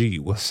everyone a G.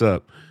 What's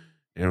up?"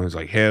 And everyone's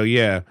like, "Hell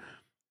yeah!"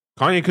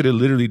 Kanye could have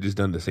literally just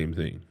done the same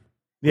thing.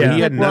 Yeah,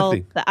 he had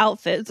nothing. The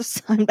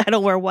outfits. I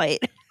don't wear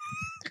white.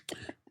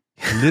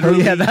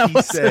 Literally,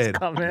 he said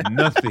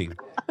nothing.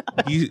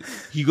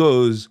 He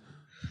goes,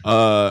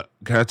 can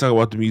I talk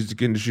about the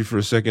music industry for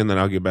a second? Then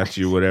I'll get back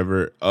to you,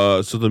 whatever.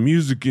 So the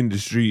music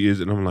industry is,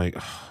 and I'm like,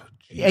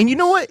 and you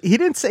know what? He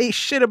didn't say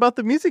shit about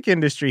the music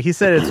industry. He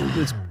said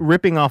it's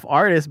ripping off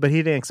artists, but he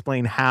didn't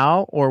explain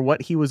how or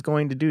what he was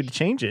going to do to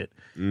change it.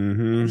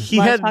 Mm-hmm. He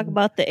had talk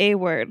about the A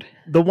word.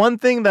 The one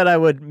thing that I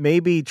would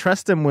maybe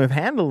trust him with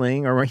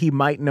handling, or he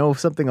might know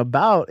something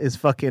about, is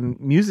fucking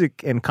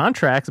music and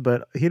contracts.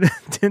 But he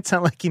didn't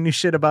sound like he knew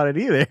shit about it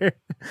either.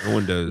 No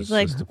one does. He's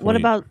like, what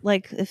about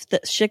like if the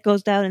shit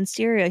goes down in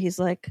Syria? He's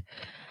like,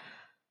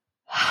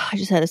 I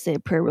just had to say a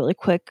prayer really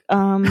quick. We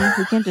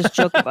can't just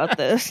joke about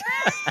this.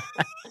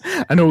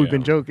 I know we've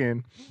been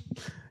joking.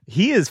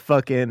 He is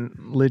fucking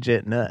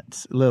legit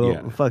nuts,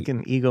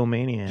 fucking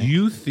egomaniac. Do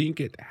you think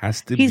it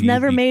has to He's be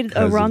never made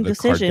a wrong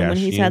decision when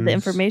he's had the Kardashians?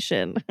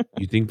 information.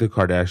 You think the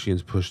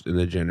Kardashians pushed and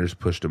the Jenners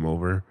pushed him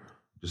over,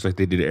 just like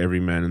they did every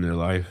man in their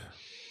life?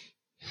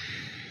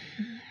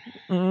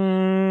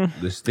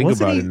 Let's think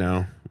about it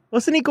now.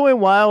 Wasn't he going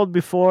wild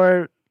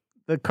before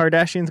the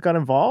Kardashians got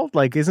involved?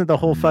 Like, isn't the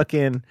whole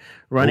fucking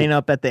running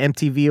up at the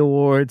MTV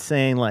Awards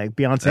saying like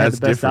Beyonce had the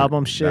best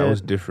album shit? That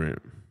was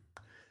different.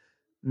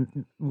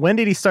 When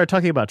did he start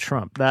talking about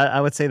Trump? That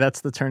I would say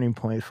that's the turning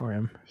point for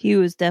him. He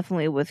was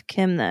definitely with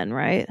Kim then,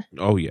 right?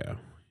 Oh yeah,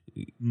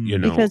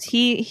 because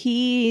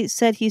he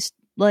said he's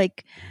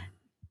like,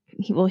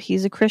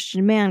 he's a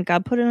Christian man.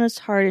 God put in his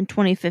heart in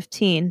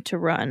 2015 to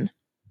run.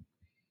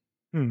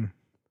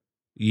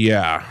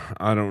 Yeah,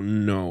 I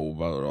don't know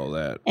about all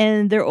that.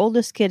 And their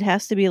oldest kid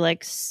has to be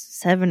like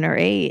 7 or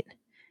 8,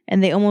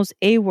 and they almost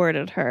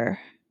A-worded her.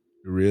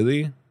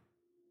 Really?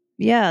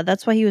 Yeah,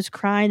 that's why he was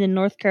crying in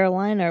North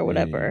Carolina or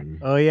whatever.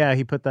 Oh yeah,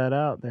 he put that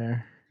out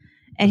there.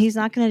 And he's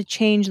not going to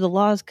change the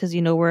laws because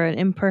we're an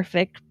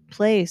imperfect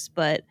place,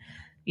 but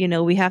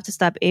we have to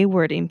stop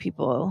A-wording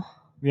people.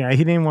 Yeah,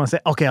 he didn't want to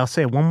say. Okay, I'll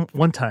say it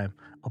one time.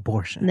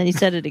 Abortion. And then he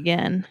said it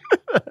again.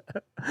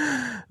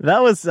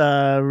 That was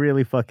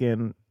really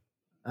fucking.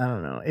 I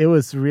don't know. It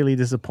was really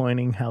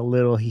disappointing how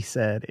little he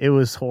said. It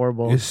was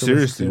horrible. It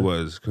seriously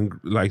was.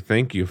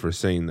 Thank you for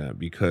saying that,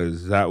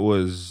 because that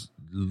was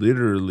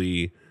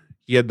literally.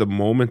 He had the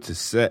moment to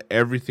set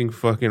everything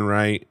fucking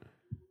right,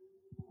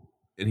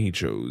 and he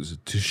chose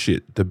to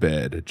shit the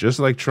bed, just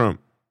like Trump.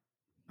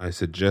 I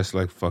said, just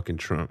like fucking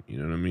Trump. You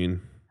know what I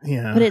mean?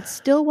 Yeah. But it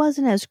still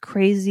wasn't as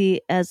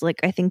crazy as like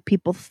I think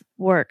people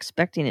were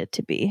expecting it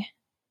to be.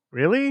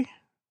 Really?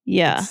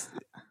 Yeah.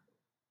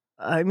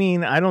 I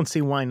mean, I don't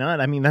see why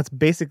not. I mean, that's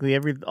basically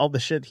all the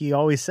shit he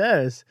always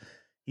says.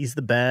 He's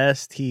the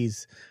best.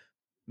 He's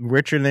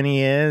richer than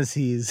he is.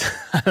 He's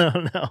I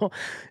don't know.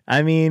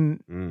 I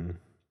mean.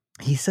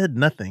 He said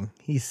nothing.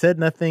 He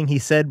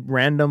said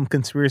random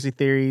conspiracy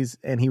theories,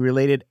 and he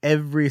related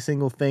every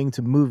single thing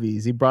to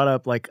movies. He brought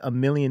up like 1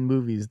 million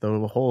movies,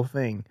 the whole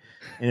thing.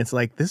 And it's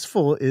like, this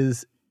fool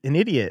is an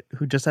idiot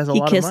who just has a lot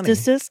of money. He kissed his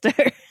sister.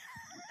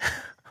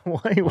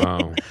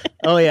 Wow.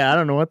 Oh, yeah. I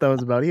don't know what that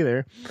was about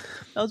either.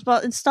 That was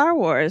about in Star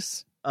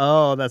Wars.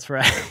 Oh, that's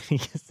right. He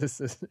kissed his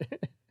sister.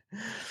 He's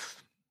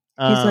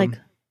like,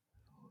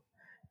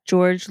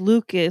 George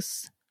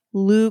Lucas,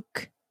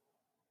 Luke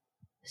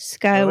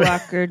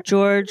Skywalker,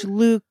 George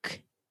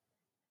Luke.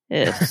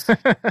 Yes.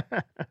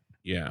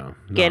 Yeah.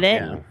 Get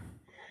it? Cool.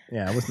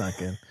 Yeah, it was not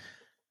good.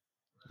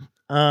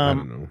 I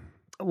don't know.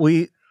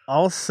 We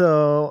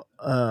also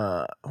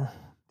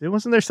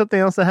wasn't there something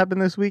else that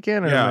happened this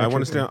weekend? Or Yeah, am I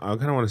want to tripping? stay. I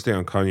kind of want to stay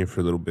on Kanye for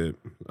a little bit.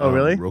 Oh,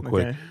 really? Real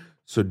quick. Okay.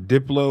 So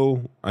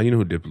Diplo, you know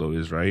who Diplo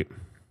is, right?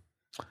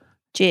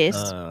 Jeez.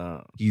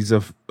 He's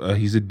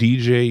a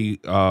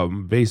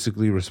DJ,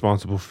 basically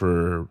responsible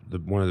for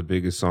one of the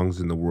biggest songs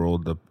in the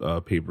world,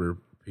 the Paper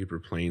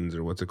Planes,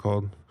 or what's it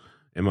called,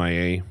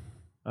 MIA.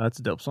 That's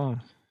a dope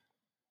song.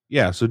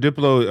 Yeah, so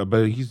Diplo,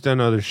 but he's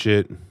done other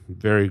shit.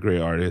 Very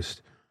great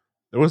artist.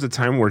 There was a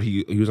time where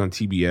he was on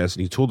TBS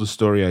and he told a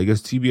story. I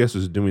guess TBS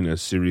was doing a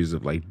series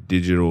of like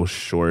digital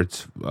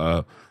shorts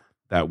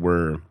that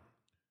were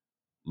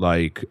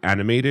like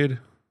animated.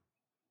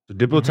 So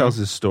Diplo tells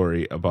his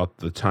story about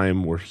the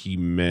time where he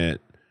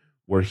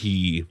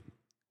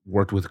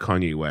worked with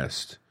Kanye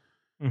West.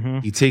 Mm-hmm.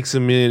 He takes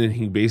him in and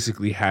he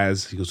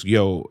goes,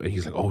 yo, and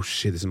he's like, oh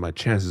shit, this is my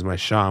chance, this is my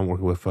shot. I'm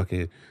working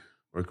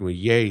with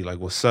Ye, like,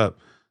 what's up?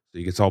 So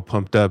he gets all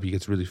pumped up, he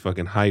gets really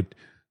fucking hyped,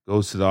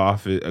 goes to the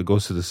office,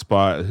 goes to the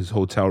spot, his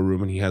hotel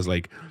room, and he has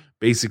like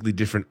basically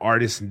different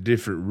artists in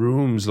different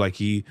rooms. And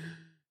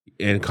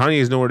Kanye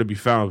is nowhere to be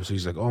found. So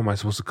he's like, oh, am I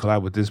supposed to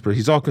collab with this? But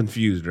he's all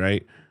confused,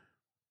 right?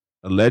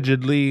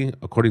 Allegedly,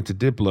 according to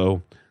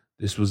Diplo,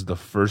 this was the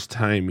first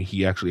time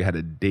he actually had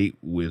a date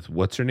with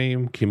what's her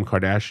name, Kim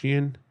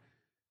Kardashian,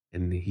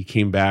 and he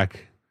came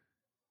back,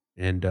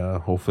 and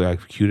hopefully I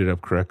queued it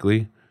up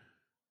correctly.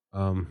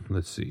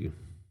 Let's see.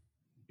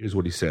 Here's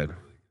what he said.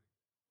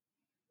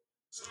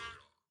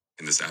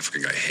 And this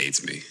African guy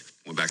hates me.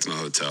 Went back to my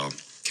hotel.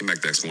 Came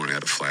back the next morning, I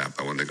had a flap.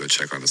 I wanted to go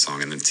check on the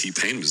song, and then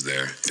T-Pain was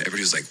there. And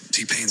everybody was like,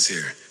 T-Pain's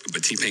here.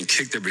 But T-Pain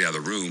kicked everybody out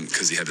of the room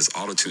because he had this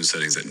auto-tune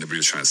settings that nobody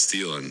was trying to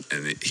steal, and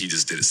he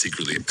just did it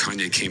secretly.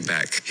 Kanye came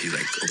back. He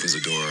like opens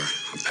the door.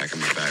 I'm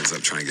packing my bags up,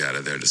 trying to get out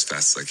of there as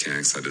fast as I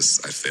can because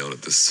I failed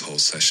at this whole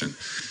session.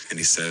 And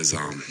he says,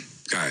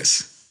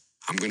 guys,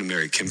 I'm going to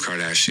marry Kim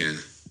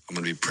Kardashian. I'm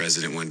going to be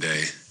president one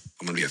day.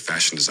 I'm going to be a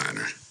fashion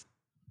designer.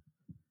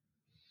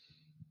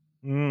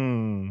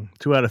 2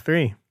 out of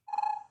 3.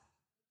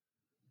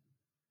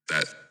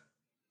 That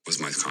was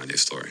my Kanye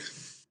story.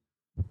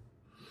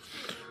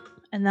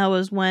 And that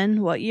was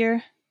when? What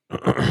year?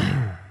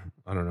 I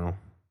don't know.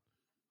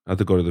 I have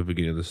to go to the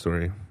beginning of the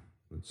story.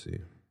 Let's see.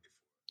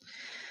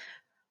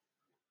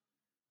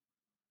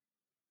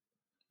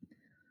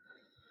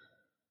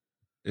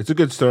 It's a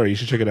good story. You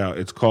should check it out.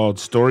 It's called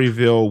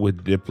Storyville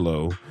with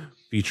Diplo,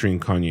 featuring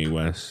Kanye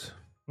West.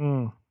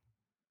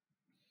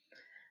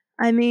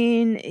 I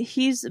mean,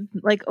 he's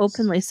like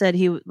openly said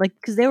he like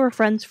because they were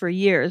friends for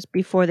years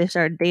before they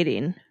started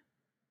dating.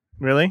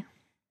 Really?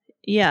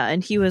 Yeah,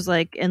 and he was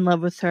like in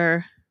love with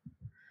her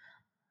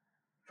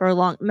for a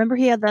long. Remember,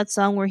 he had that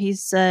song where he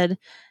said,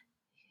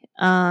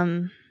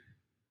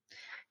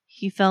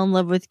 he fell in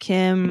love with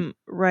Kim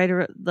right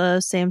at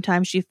the same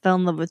time she fell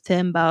in love with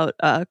him about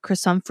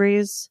Chris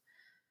Humphries.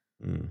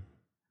 No,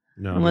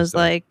 And was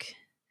like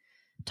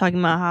talking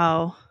about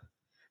how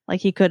like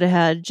he could have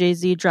had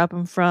Jay-Z drop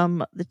him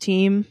from the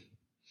team.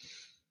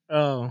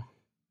 Oh.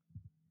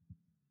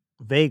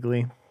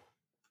 Vaguely.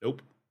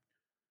 Nope.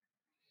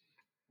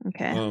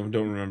 Okay. Don't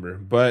remember.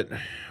 But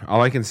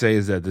all I can say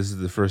is that this is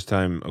the first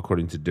time,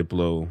 according to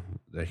Diplo,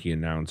 that he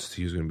announced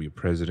he was going to be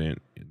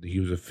president.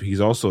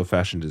 He's also a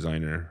fashion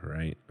designer,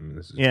 right? I mean,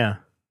 this is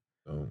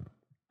So.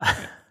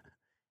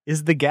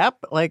 Is the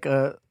Gap like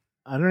a?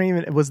 I don't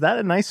even. Was that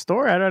a nice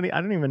store? I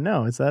don't even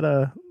know. Is that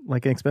a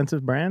like an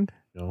expensive brand?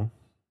 No.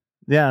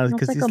 Yeah, It's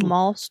because like he's a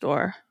mall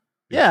store.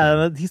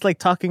 Yeah, he's like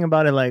talking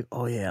about it like,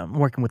 oh yeah, I'm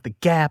working with the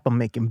Gap. I'm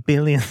making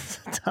billions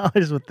of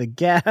dollars with the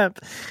Gap.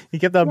 He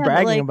kept on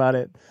bragging about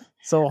it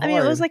so hard. I mean,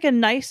 it was like a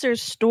nicer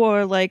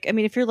store. Like, I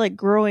mean, if you're like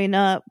growing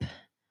up,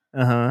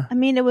 I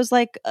mean, it was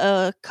like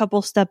a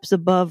couple steps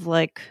above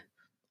like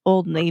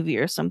Old Navy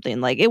or something.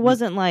 Like, it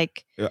wasn't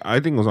like. I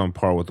think it was on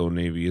par with Old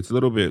Navy. It's a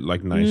little bit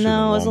like nicer.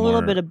 No, than it was a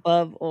little Walmart. bit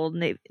above Old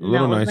Navy. A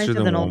little no, it was nicer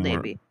than Walmart. Old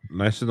Navy.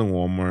 Nicer than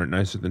Walmart.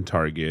 Nicer than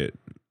Target.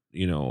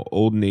 You know,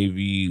 Old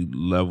Navy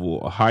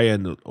level, high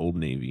end Old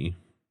Navy.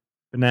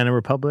 Banana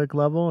Republic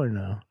level or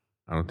no?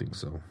 I don't think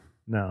so.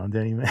 No,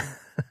 didn't even.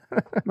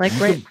 Like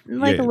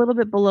a little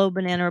bit below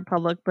Banana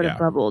Republic, but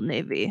above Old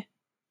Navy.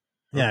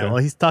 Yeah, well,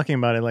 he's talking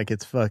about it like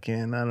it's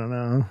fucking. I don't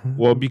know.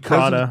 Well,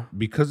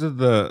 because of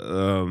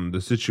the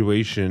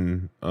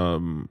situation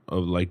of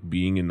like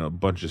being in a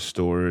bunch of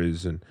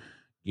stores and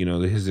you know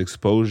his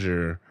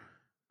exposure.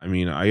 I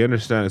mean, I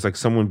understand. It's like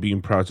someone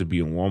being proud to be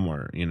in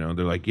Walmart. You know,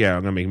 they're like, "Yeah,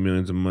 I'm gonna make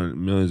millions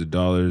of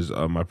dollars.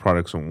 My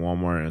products on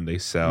Walmart, and they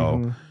sell."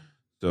 Mm-hmm.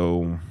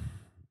 So,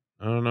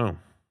 I don't know.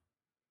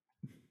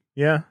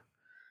 Yeah,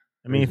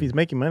 I mean, if he's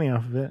making money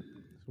off of it,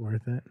 it's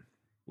worth it.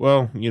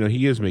 Well, you know,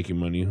 he is making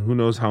money. Who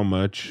knows how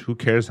much? Who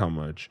cares how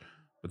much?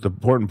 But the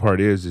important part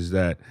is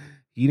that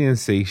he didn't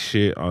say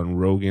shit on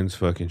Rogan's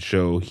fucking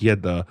show. He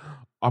had the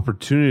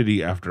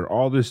opportunity after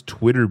all this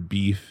Twitter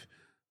beef.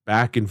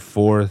 Back and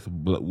forth,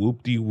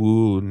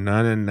 whoop-de-woo,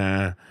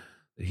 na-na-na.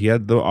 He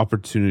had the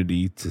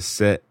opportunity to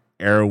set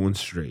everyone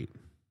straight.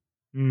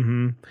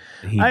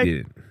 Mm-hmm. He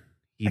didn't.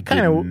 He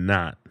did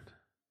not.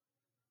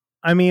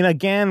 I mean,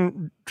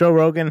 again, Joe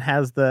Rogan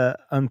has the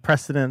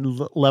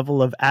unprecedented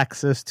level of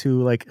access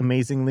to like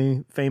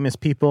amazingly famous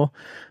people,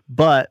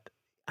 but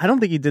I don't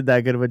think he did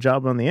that good of a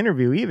job on the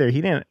interview either. He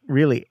didn't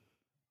really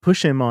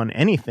push him on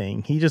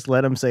anything. He just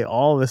let him say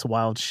all this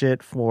wild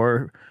shit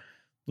for,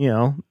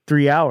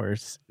 3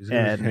 hours. He's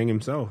gonna hang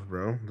himself,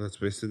 bro. That's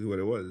basically what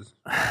it was.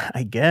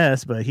 I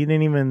guess, but he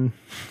didn't even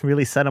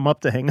really set him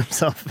up to hang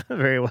himself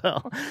very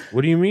well.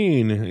 What do you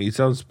mean? He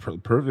sounds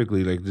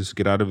perfectly like just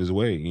get out of his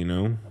way,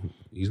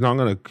 He's not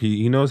gonna.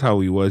 He knows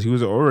how he was. He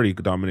was already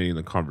dominating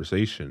the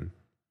conversation.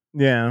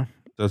 Yeah.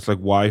 That's like,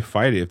 why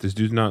fight it if this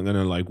dude's not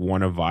gonna like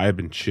want to vibe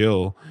and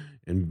chill,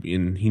 and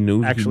he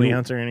knows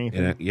answer anything.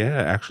 And,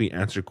 actually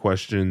answer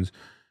questions,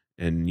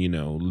 and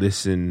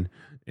listen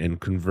and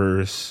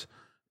converse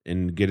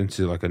and get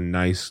into like a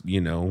nice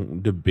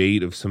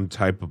debate of some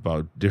type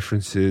about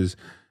differences,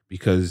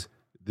 because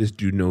this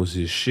dude knows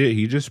his shit.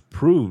 He just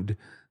proved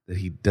that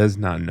he does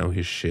not know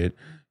his shit.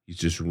 He's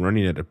just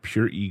running at a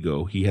pure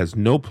ego. He has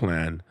no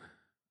plan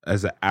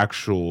as an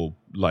actual,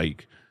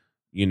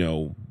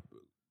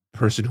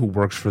 person who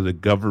works for the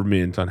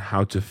government on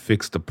how to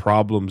fix the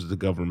problems the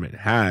government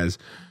has.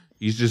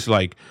 He's just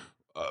like,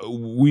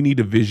 we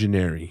need a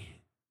visionary.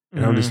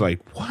 And I'm just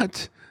like,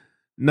 what?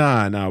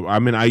 Nah. I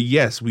mean,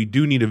 yes, we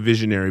do need a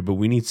visionary, but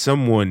we need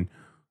someone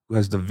who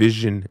has the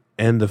vision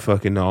and the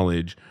fucking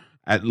knowledge.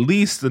 At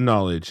least the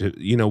knowledge.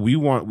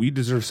 We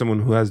deserve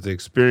someone who has the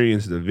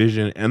experience, the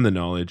vision, and the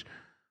knowledge.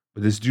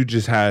 But this dude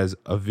just has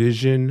a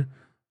vision.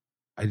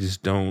 I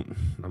just don't.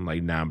 I'm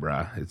like, nah,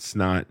 bruh. It's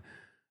not.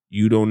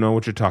 You don't know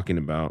what you're talking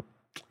about.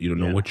 You don't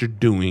know what you're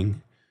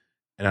doing.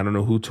 And I don't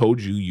know who told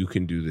you you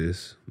can do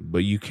this,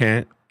 but you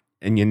can't,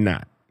 and you're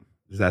not.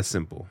 It's that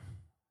simple.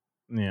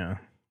 Yeah.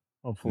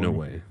 Hopefully. No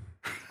way.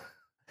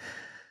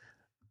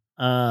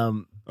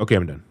 Okay,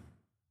 I'm done.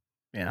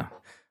 Yeah.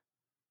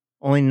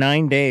 Only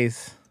 9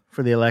 days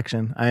for the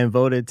election. I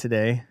voted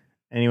today.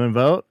 Anyone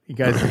vote? You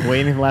guys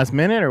waiting the last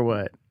minute or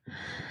what?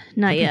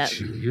 Not yet.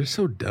 You're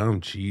so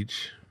dumb,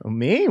 Cheech. Well,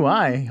 me?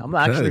 Why? I'm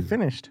actually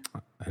finished.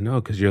 I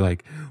know, because you're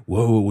like,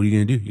 whoa, what are you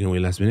going to do? You going to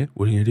wait last minute?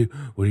 What are you going to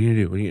do? What are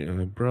you going to do? I'm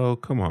like, bro,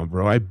 come on,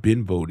 bro. I've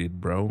been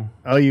voted, bro.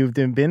 Oh, you've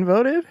been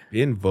voted?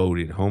 Been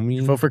voted, homie.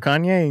 You vote for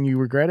Kanye and you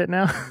regret it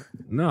now?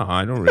 No,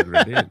 I don't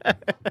regret it.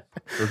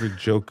 Perfect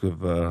joke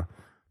of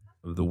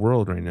the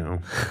world right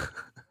now.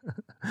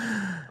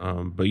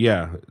 But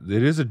yeah,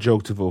 it is a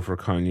joke to vote for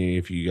Kanye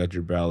if you got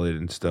your ballot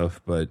and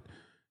stuff. But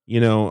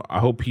I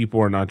hope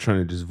people are not trying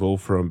to just vote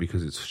for him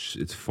because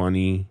it's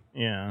funny.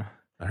 Yeah,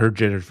 I heard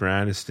Jennifer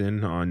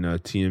Aniston on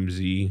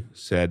TMZ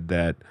said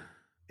that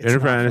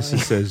Jennifer Aniston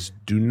says,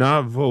 "Do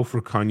not vote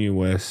for Kanye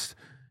West.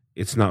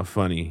 It's not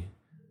funny."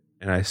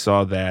 And I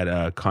saw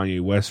that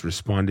Kanye West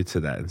responded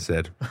to that and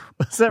said,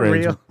 "Was that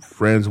real?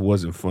 Friends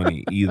wasn't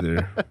funny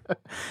either."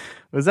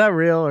 Was that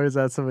real or is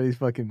that somebody's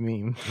fucking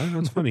meme? I don't know,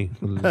 it's funny.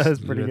 That's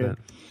pretty good.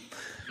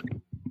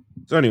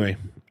 So anyway,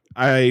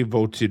 I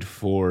voted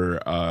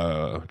for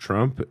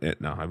Trump.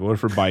 No, I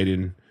voted for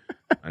Biden.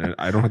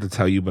 I don't have to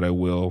tell you, but I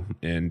will.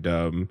 And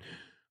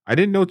I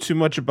didn't know too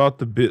much about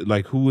the bit,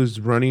 like who was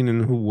running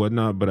and who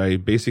whatnot. But I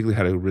basically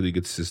had a really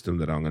good system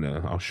that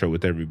I'll share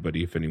with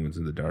everybody if anyone's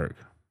in the dark.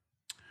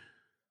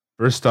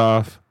 First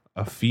off,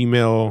 a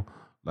female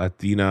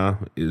Latina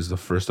is the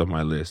first on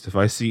my list. If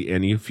I see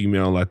any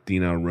female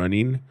Latina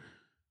running,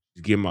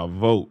 give my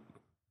vote.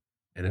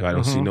 And if I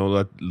don't see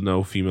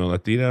no female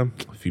Latina,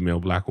 female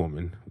black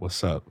woman.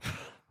 What's up?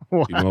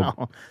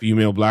 Wow.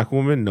 Female black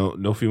woman?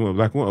 No female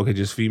black woman? Okay,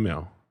 just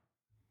female.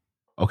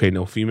 Okay,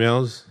 no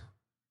females?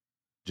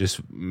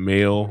 Just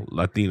male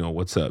Latino.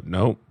 What's up?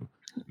 Nope.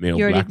 Male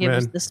you already black gave man.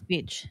 us the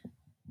speech.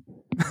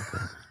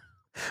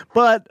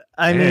 But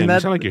I mean, you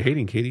sound like you're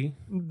hating, Katie.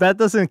 That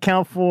doesn't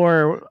count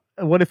for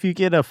what if you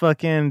get a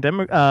fucking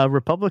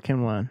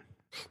Republican one?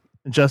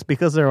 Just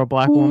because they're a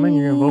black woman,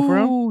 you're gonna vote for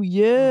them? Oh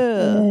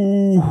yeah.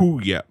 Ooh,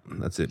 yeah.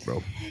 That's it,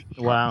 bro.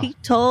 Wow. He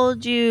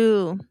told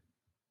you.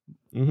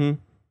 Mm-hmm.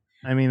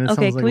 I mean,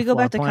 okay, can we go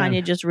back to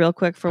Kanye just real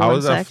quick for 1 sec? How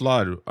is that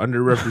flawed?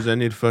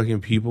 Underrepresented fucking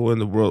people in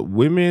the world.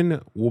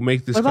 Women will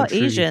make this country. What about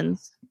country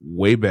Asians?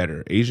 Way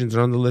better. Asians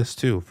are on the list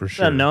too, for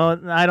sure. No,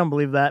 I don't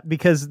believe that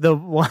because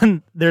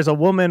there's a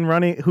woman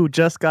running who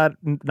just got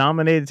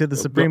nominated to the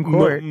Supreme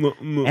Court,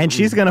 and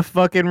she's gonna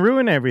fucking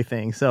ruin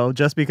everything. So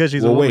just because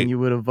she's a woman, you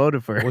would have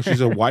voted for her. Well,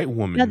 she's a white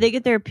woman. No, they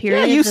get their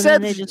periods you and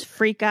said then they just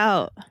freak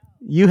out.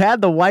 You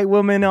had the white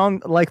woman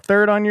on like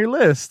third on your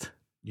list.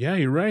 Yeah,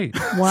 you're right.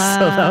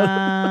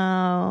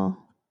 Wow.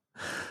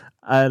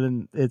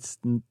 It's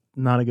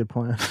not a good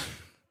plan.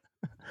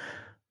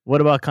 What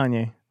about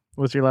Kanye?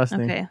 What's your last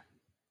name? Okay.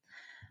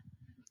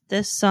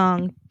 This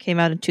song came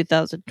out in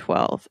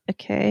 2012.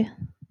 Okay.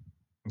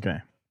 Okay.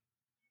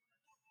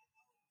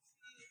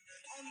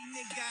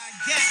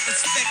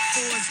 Respect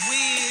for his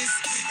whiz,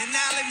 and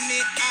I'll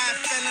admit I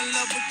fell in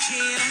love with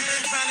Kim.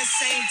 Around the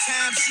same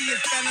time she had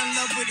fell in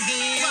love with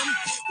him.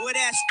 Well,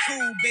 that's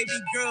cool, baby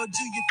girl,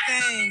 do your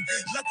thing.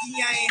 Lucky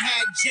I ain't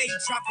had Jay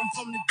dropping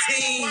from the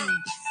team.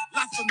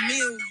 La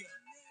Familia.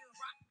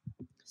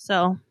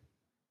 So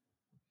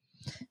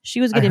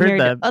she was I getting heard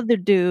married that. to other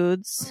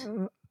dudes,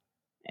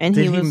 and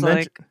Did he he was mention-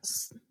 like,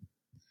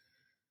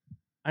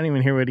 I didn't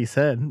even hear what he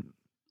said.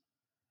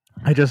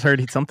 I just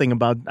heard something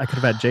about I could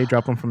have had Jay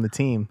drop him from the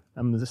team.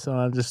 I'm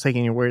just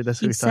taking your word. That's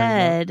what he he's talking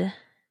said,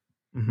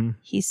 about.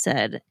 he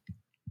said,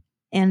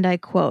 and I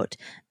quote,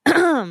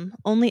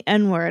 only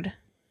N-word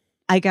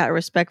I got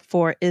respect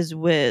for is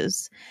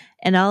Wiz.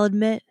 And I'll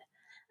admit,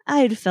 I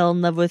had fell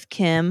in love with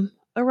Kim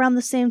around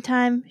the same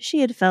time she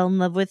had fell in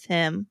love with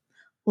him.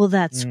 Well,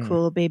 that's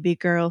cool, baby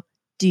girl.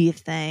 Do you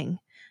thing.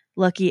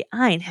 Lucky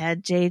I ain't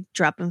had Jay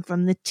drop him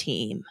from the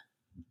team.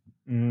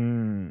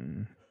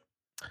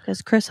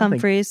 Because Chris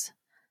Humphries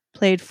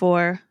played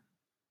for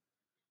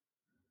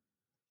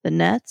the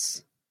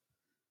Nets.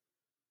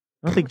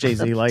 I don't think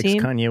Jay-Z The likes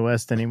team? Kanye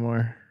West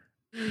anymore.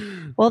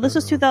 Well, this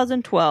was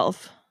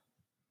 2012.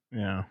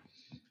 Yeah.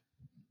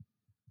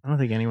 I don't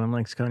think anyone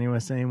likes Kanye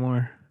West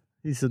anymore.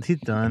 He's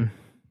done.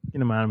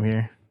 Get him out of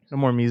here. No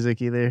more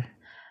music either.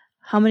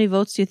 How many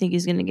votes do you think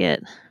he's going to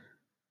get?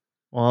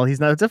 Well, he's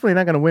definitely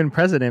not going to win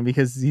president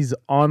because he's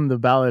on the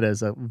ballot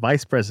as a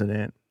vice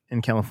president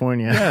in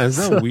California. Yeah,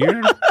 is that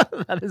weird?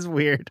 That is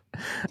weird.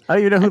 I don't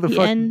even know who At the the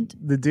fuck end-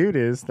 the dude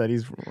is that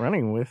he's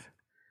running with.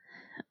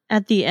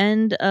 At the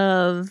end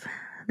of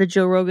the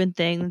Joe Rogan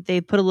thing, they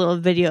put a little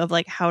video of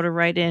like how to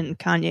write in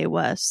Kanye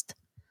West.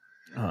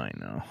 Oh, I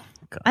know.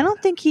 God. I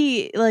don't think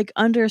he like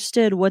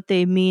understood what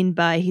they mean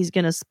by he's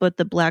going to split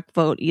the black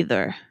vote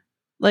either.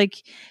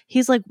 Like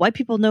he's like, white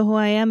people know who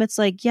I am. It's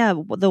like, yeah,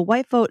 the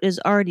white vote is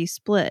already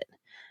split,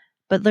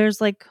 but there's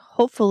like,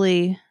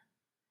 hopefully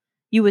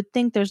you would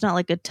think there's not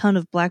like a ton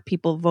of black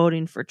people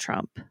voting for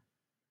Trump.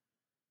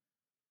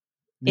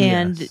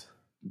 And Yes.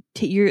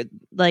 You're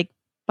like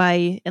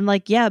and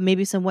like, yeah,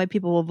 maybe some white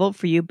people will vote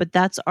for you, but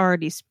that's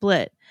already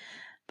split.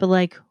 But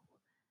like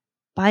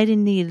Biden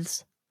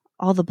needs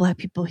all the black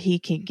people he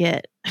can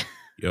get.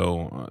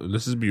 Yo,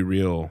 let's just be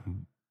real.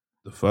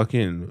 The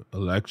fucking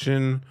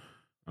election,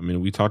 I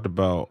mean, we talked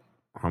about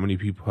how many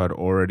people had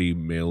already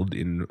mailed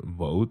in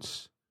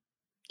votes.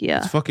 Yeah.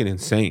 It's fucking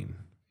insane.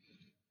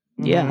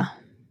 Yeah.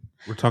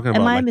 We're talking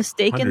about Am I like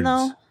mistaken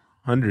though?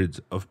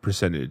 hundreds of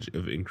percentage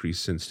of increase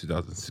since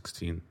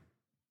 2016.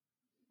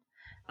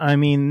 I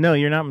mean, no,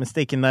 you're not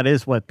mistaken. That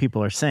is what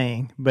people are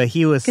saying. But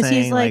he was Because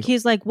saying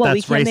he's like, what,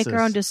 we that's can't make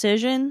our own racist.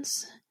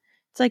 decisions?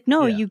 It's like,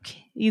 no, Yeah.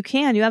 you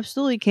can, you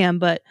absolutely can,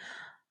 but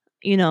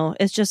you know,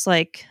 it's just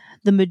like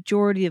the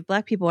majority of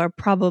black people are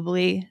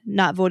probably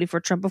not voting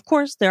for Trump. Of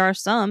course, there are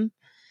some,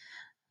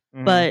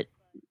 but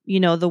you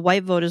know, the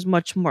white vote is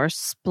much more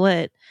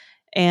split,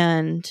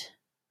 and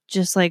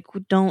just like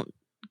don't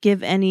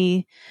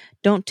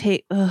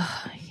take.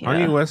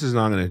 Kanye West is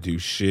not going to do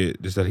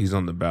shit. Just that he's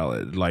on the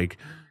ballot. Like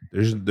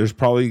there's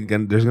probably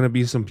there's going to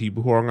be some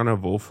people who are going to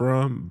vote for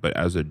him, but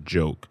as a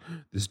joke.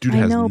 This dude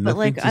has nothing but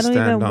like to I don't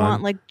stand even on.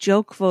 want like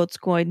joke votes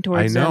going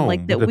towards I know, him.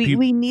 Like but that, the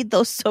we need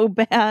those so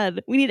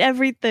bad. We need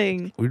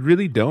everything. We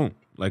really don't.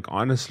 Like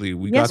honestly,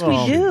 we Yes, got this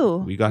we shit. do.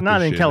 We got not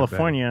this in shit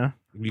California.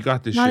 the bag. We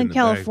got this Not shit in the bag.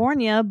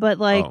 California, but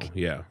like, Oh,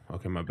 yeah.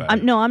 Okay, my bad.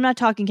 I'm not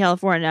talking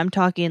California. I'm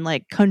talking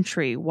like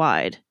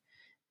countrywide.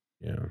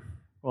 Yeah.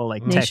 Well,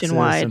 like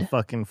Nationwide Texas and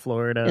fucking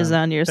Florida is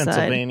on your side.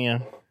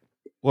 Pennsylvania.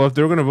 Well, if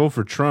they're going to vote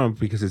for Trump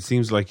because it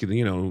seems like,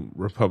 you know,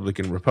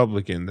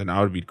 Republican, then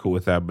I would be cool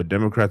with that. But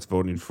Democrats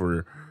voting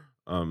for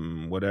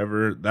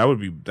whatever, that would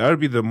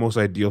be the most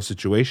ideal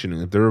situation.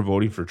 And if they were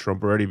voting for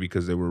Trump already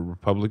because they were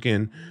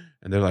Republican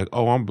and they're like,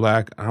 oh, I'm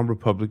black, I'm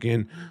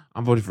Republican,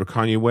 I'm voting for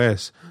Kanye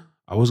West.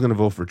 I was going to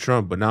vote for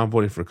Trump, but now I'm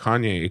voting for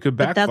Kanye. It could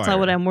But backfire. that's not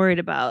what I'm worried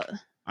about.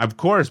 Of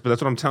course, but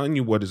that's what I'm telling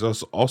you. What is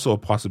also a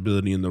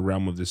possibility in the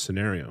realm of this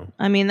scenario.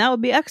 I mean, that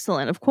would be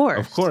excellent, of course.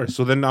 Of course.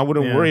 So then I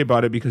wouldn't Yeah. worry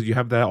about it because you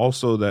have that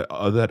also that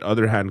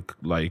other hand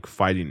like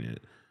fighting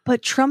it.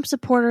 But Trump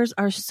supporters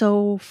are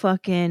so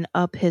fucking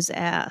up his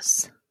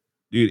ass.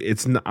 Dude,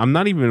 I'm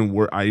not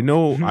even I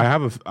know I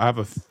have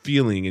a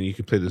feeling, and you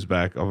can play this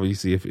back.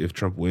 Obviously, if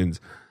Trump wins,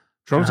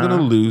 Trump's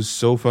gonna lose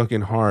so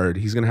fucking hard.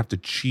 He's gonna have to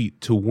cheat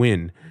to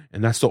win,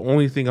 and that's the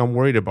only thing I'm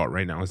worried about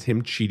right now is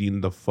him cheating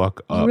the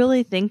fuck up. You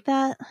really think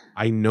that?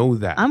 I know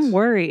that. I'm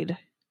worried.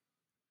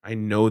 I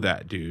know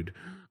that, dude.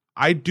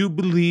 I do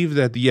believe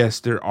that yes,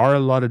 there are a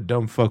lot of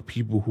dumb fuck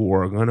people who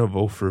are gonna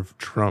vote for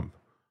Trump.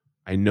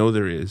 I know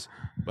there is,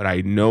 but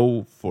I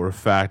know for a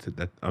fact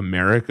that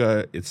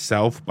America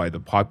itself, by the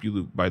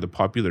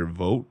popular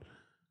vote,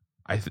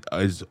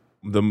 is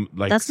the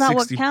like. That's not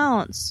 60 what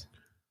counts.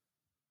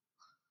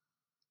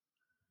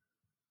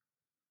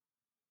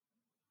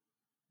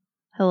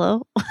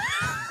 Hello?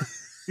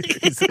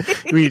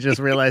 We just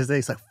realized that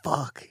he's like,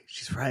 fuck,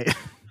 she's right.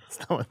 That's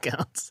not what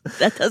counts.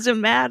 That doesn't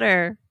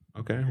matter.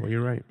 Okay, well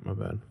you're right. My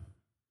bad.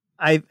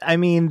 I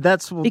mean,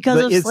 that's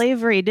Because of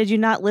slavery. Did you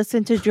not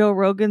listen to Joe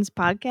Rogan's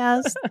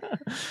podcast?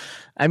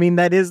 I mean,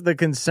 that is the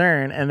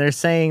concern. And they're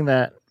saying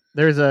that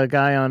there's a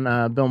guy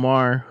on Bill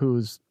Maher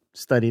who's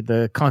studied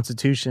the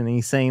Constitution. And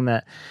he's saying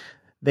that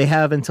they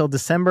have until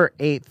December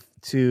 8th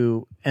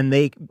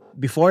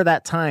before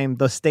that time,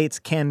 the states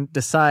can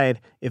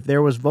decide if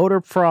there was voter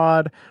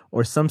fraud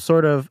or some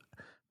sort of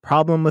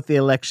problem with the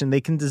election,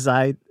 they can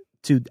decide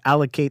to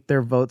allocate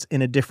their votes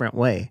in a different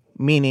way,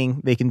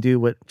 meaning they can do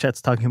what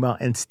Chet's talking about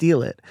and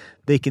steal it.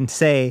 They can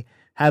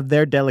have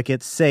their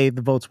delegates say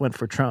the votes went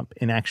for Trump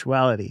in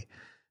actuality.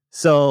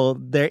 So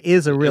there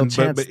is a real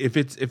chance. But if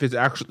it's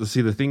actually,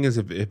 see, the thing is,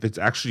 if it's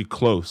actually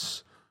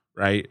close,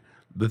 right?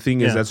 The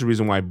thing is, that's the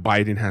reason why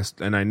Biden has,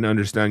 and I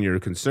understand your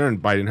concern,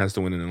 Biden has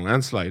to win in a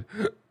landslide.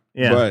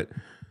 Yeah. But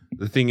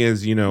the thing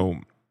is,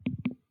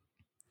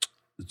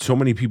 so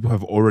many people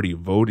have already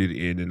voted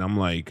in, and I'm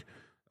like,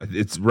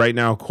 it's right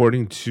now,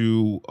 according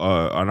to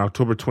on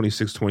October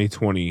 26,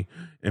 2020,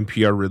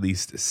 NPR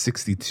released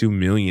 62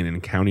 million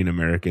and counting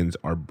Americans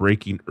are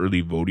breaking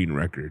early voting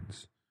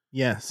records.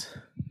 Yes.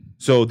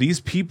 So these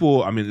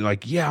people, I mean,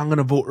 like, yeah, I'm going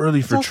to vote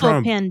early for also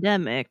Trump. A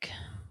pandemic.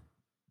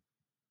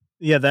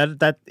 Yeah,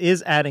 that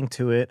is adding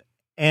to it.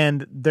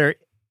 And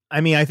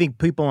I think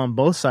people on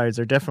both sides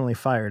are definitely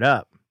fired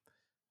up.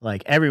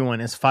 Like, everyone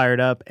is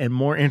fired up and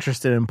more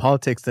interested in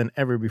politics than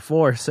ever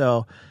before.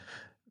 So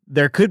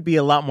there could be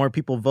a lot more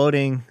people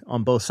voting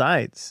on both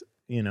sides,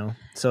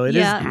 So it is.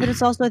 Yeah, but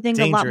it's also, I think,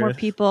 dangerous. a lot more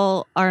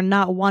people are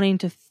not wanting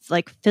to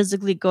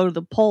physically go to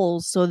the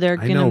polls, so they're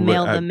going to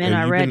mail them in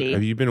already.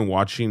 Have you been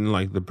watching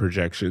like the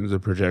projections? The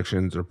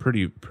projections are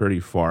pretty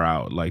far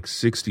out, like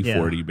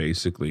 60-40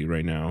 basically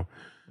right now.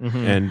 Mm-hmm.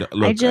 And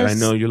look, I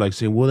know you're like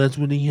saying, well, that's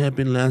what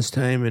happened last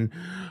time, and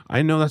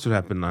I know that's what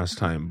happened last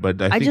time,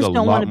 but I think a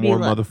lot more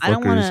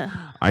motherfuckers.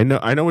 I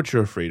know what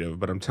you're afraid of,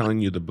 but I'm telling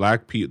you, the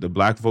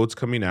black vote's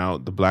coming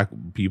out, the black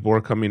people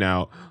are coming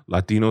out,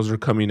 Latinos are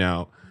coming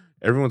out,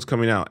 everyone's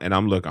coming out, and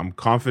I'm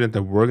confident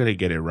that we're gonna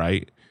get it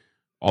right.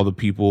 All the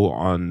people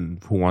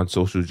who want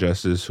social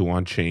justice, who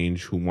want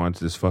change, who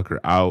wants this fucker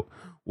out,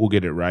 will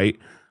get it right.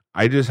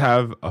 I just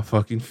have a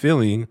fucking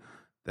feeling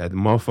that the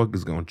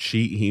motherfucker's gonna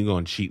cheat. He's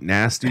gonna cheat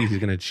nasty. He's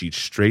gonna cheat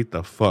straight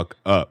the fuck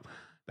up.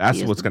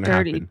 That's what's gonna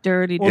happen.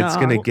 Dirty dog. It's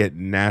gonna get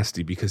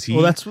nasty because he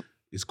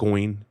is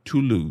going to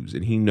lose,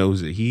 and he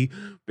knows it. He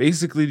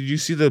basically, did you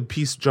see the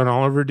piece John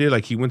Oliver did?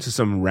 Like, he went to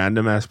some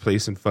random ass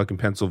place in fucking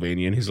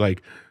Pennsylvania, and he's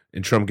like,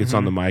 and Trump gets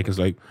on the mic and is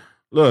like,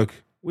 look,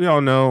 we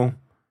all know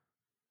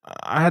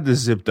I had this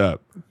zipped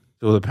up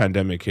till the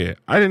pandemic hit.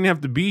 I didn't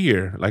have to be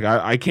here. Like,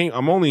 I can't.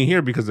 I'm only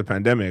here because of the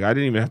pandemic. I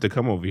didn't even have to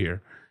come over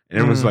here. And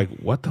everyone's like,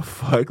 what the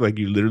fuck? Like,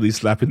 you literally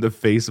slap in the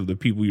face of the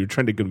people you're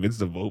trying to convince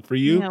to vote for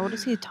you. Yeah, what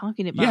is he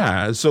talking about?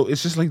 Yeah, so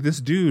it's just like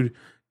this dude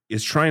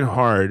is trying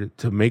hard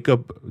to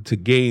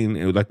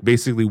gain, like,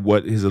 basically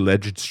what his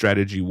alleged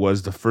strategy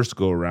was the first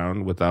go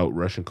around without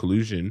Russian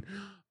collusion.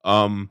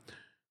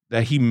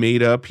 That he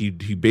made up. He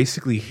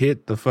basically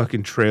hit the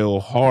fucking trail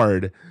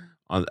hard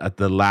at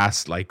the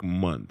last like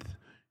month.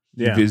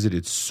 He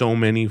visited so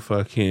many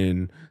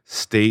fucking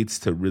states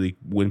to really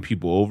win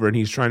people over, and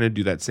he's trying to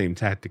do that same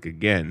tactic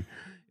again.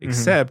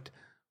 Except,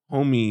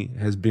 homie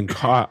has been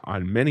caught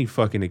on many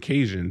fucking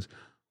occasions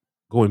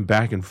going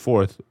back and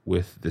forth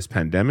with this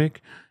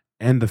pandemic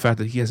and the fact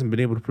that he hasn't been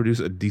able to produce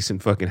a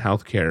decent fucking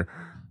healthcare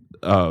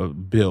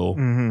bill.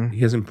 He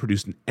hasn't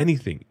produced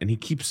anything, and he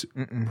keeps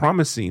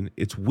promising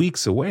it's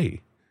weeks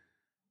away.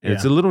 And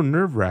it's a little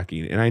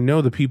nerve-wracking, and I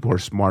know the people are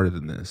smarter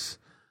than this.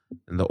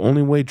 And the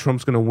only way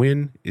Trump's going to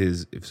win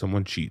is if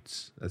someone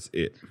cheats. That's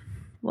it.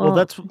 Well,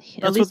 that's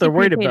what they're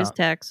worried about. His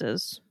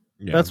taxes.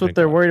 Yeah, that's what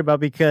they're worried about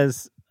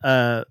because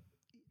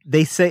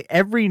they say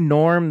every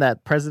norm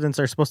that presidents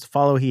are supposed to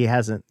follow,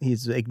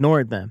 he's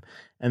ignored them.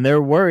 And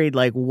they're worried,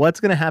 like, what's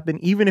going to happen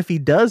even if he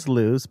does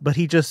lose, but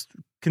he just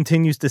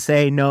continues to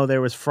say, no, there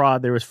was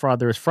fraud.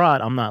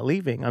 I'm not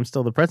leaving. I'm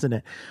still the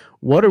president.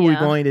 What are we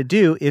going to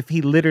do if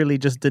he literally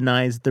just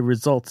denies the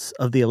results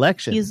of the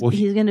election? He's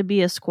going to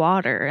be a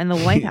squatter in the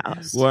White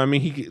House. Well, I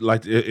mean,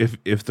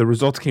 if the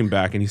results came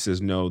back and he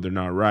says, no, they're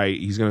not right,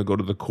 he's going to go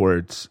to the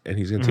courts and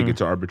he's going to take it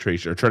to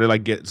arbitration or try to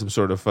like get some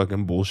sort of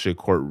fucking bullshit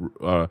court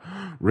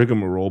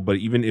rigmarole. But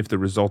even if the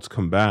results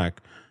come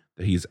back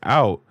that he's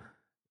out,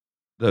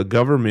 the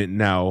government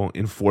now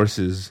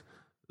enforces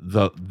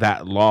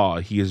that law.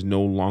 He is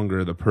no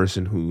longer the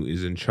person who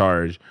is in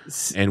charge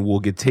and will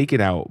get taken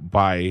out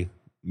by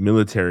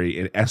military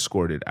and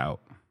escorted out.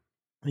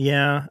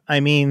 Yeah, I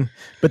mean,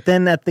 but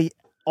then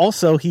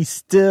he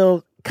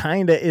still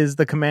kind of is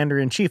the commander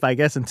in chief, I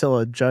guess, until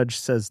a judge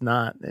says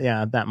not.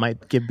 Yeah, that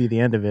might be the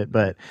end of it.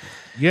 But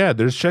yeah,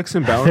 there's checks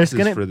and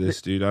balances for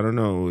this, dude. I don't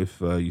know if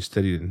you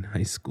studied in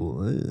high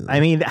school. I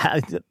mean,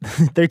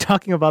 they're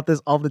talking about this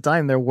all the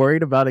time. They're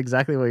worried about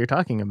exactly what you're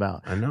talking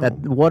about. I know. That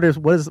what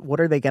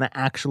are they going to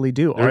actually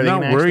do? They're are they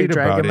not worried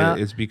drag about him out?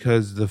 It's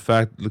because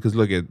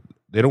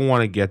they don't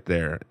want to get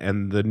there,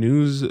 and the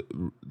news,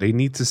 they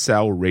need to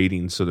sell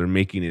ratings, so they're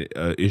making it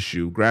an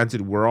issue.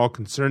 Granted, we're all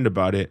concerned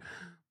about it,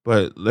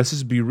 but let's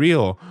just be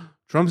real.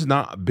 Trump's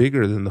not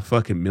bigger than the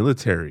fucking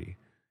military,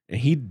 and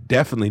he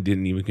definitely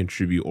didn't even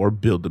contribute or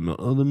build the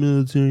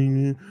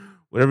military.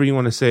 Whatever you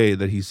want to say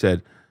that he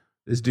said,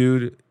 this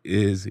dude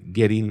is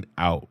getting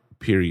out.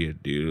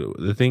 Period, dude.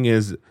 The thing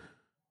is,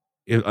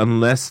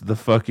 unless the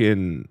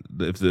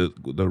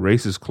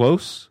race is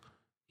close,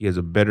 he has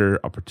a better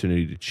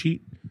opportunity to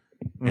cheat.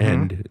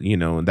 and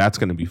that's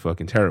going to be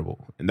fucking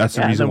terrible. And that's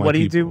the reason why. What do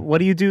you do? What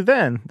do you do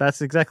then?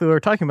 That's exactly what we're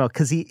talking about,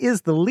 because he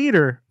is the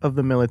leader of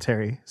the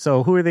military.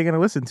 So who are they going to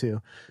listen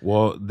to?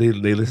 Well, they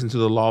listen to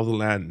the law of the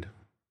land,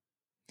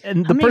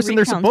 and How the many person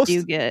they're recounts supposed do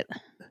you to get?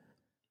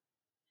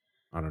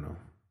 I don't know.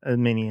 as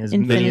many as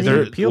Infinity.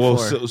 they appeal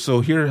for.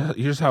 So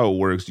here's how it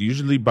works.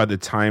 Usually, by the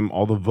time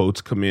all the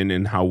votes come in,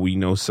 and how we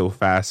know so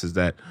fast is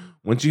that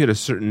once you hit a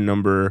certain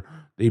number,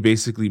 they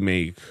basically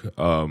make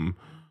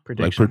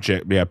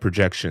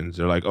projections.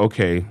 They're like,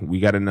 okay, we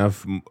got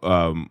enough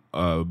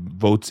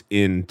votes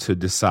in to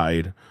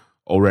decide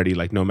already.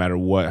 Like, no matter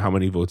how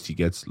many votes he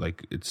gets,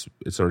 like it's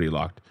already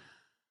locked.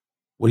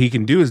 What he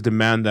can do is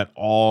demand that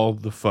all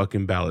the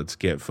fucking ballots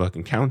get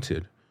fucking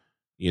counted.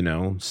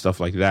 Stuff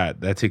like that.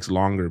 That takes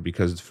longer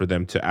because for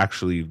them to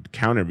actually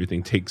count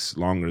everything takes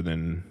longer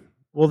than.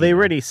 Well, they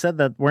already said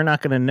that we're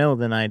not going to know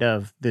the night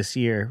of this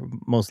year,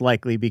 most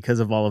likely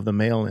because of all of the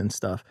mail-in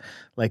stuff.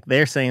 Like,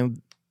 they're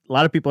saying, a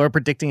lot of people are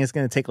predicting it's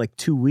going to take like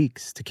 2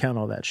 weeks to count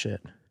all that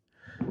shit.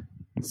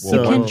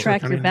 You can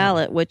track your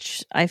ballot,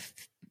 which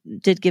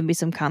did give me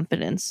some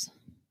confidence.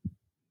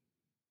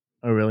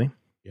 Oh, really?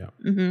 Yeah.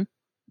 Mm-hmm.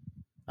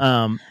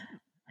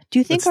 Do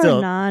you think our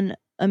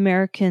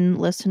non-American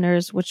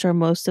listeners, which are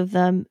most of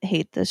them,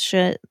 hate this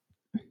shit?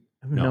 I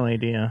have no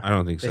idea. I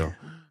don't think so.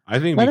 I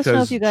think Let us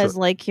know if you guys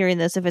like hearing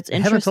this, if it's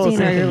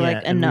interesting, or you're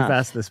like, enough. We've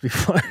asked this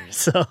before,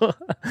 so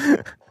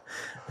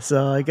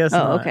I guess.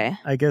 Okay.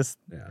 I guess.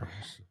 Yeah.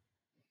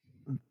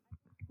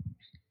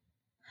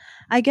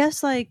 I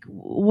guess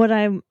what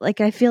I'm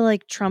like, I feel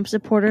like Trump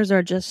supporters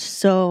are just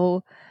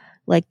so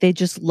they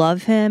just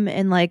love him,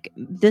 and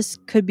this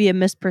could be a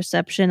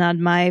misperception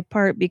on my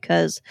part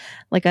because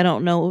I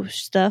don't know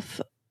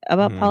stuff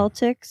about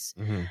politics,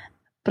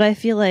 but I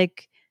feel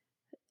like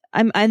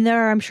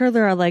I'm sure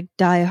there are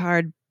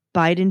diehard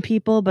Biden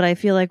people, but I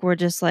feel like we're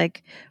just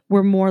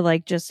we're more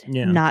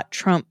not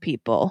Trump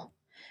people,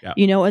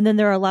 and then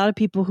there are a lot of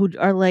people who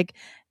are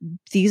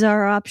these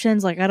are our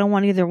options. I don't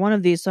want either one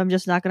of these, so I'm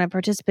just not going to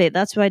participate.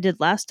 That's what I did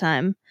last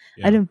time.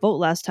 I didn't vote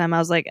last time. I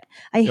was I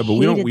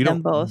hated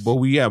them both. But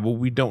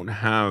we don't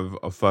have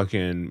a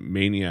fucking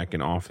maniac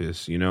in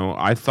office.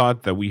 I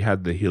thought that we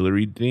had the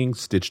Hillary thing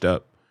stitched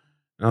up,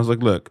 and I was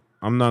like, look,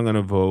 I'm not going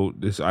to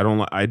vote this. I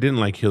didn't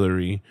like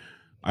Hillary.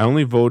 I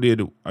only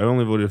voted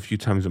a few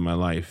times in my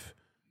life.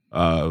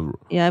 I've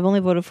only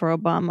voted for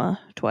Obama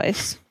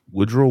twice.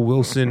 Woodrow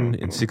Wilson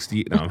in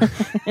 60. No,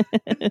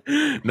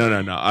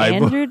 no.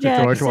 Andrew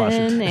Jackson, George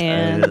Washington,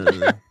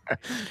 and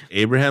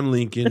Abraham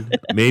Lincoln,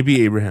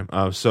 maybe Abraham.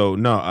 So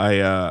no,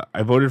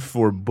 I voted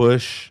for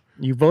Bush.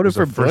 You voted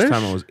for the Bush? First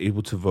time I was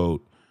able to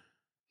vote.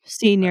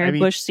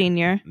 Bush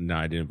Senior. No,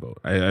 I didn't vote.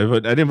 I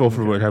didn't vote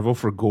for Bush. I voted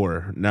for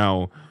Gore.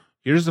 Now,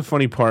 here's the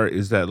funny part: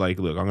 is that look,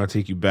 I'm gonna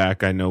take you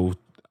back. I know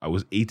I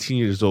was 18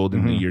 years old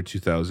in the year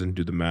 2000.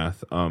 Do the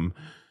math.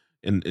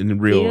 In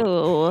real.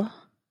 Ew.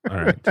 All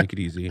right, take it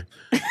easy.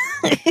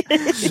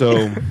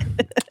 So,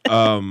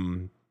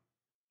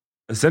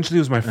 essentially, it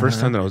was my first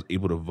time that I was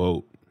able to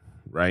vote.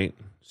 Right.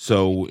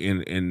 So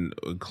in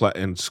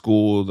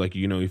school,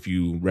 if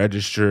you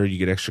register, you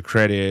get extra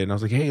credit. And I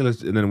was like, hey,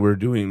 and then we're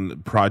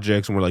doing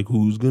projects, and we're like,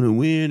 who's gonna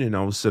win? And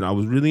all of a sudden, I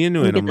was really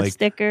into it. I'm like,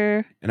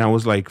 sticker. And I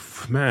was like,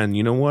 man,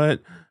 you know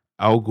what?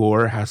 Al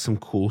Gore has some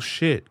cool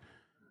shit.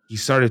 He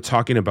started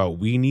talking about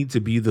we need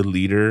to be the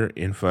leader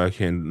in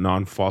fucking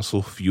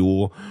non-fossil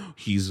fuel.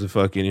 He's the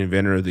fucking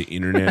inventor of the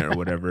internet or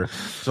whatever.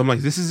 So I'm like,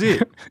 this is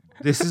it.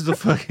 This is the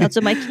fucking. That's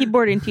what my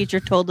keyboarding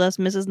teacher told us,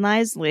 Mrs.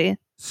 Knisley.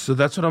 So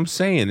that's what I'm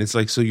saying. It's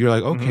so you're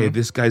like, okay,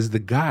 this guy's the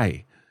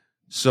guy.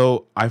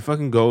 So I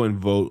fucking go and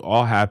vote,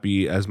 all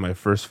happy as my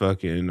first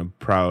fucking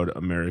proud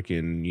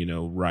American,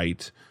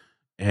 right.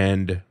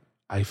 And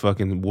I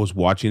fucking was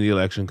watching the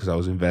election because I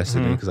was invested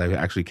in it, because I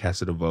actually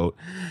casted a vote.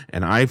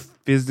 And I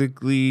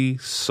physically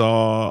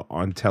saw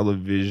on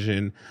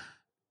television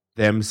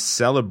them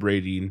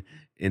celebrating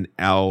an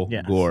Al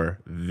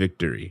Gore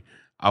victory.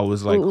 I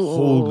was like,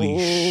 holy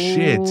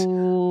shit.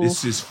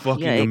 This is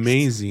fucking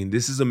amazing.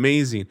 This is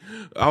amazing.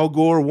 Al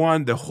Gore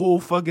won. The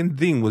whole fucking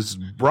thing was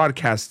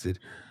broadcasted.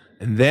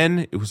 And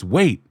then it was,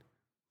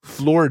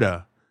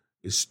 Florida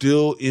is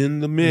still in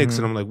the mix.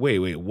 And I'm like,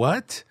 wait,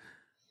 what?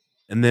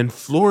 And then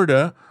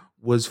Florida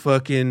was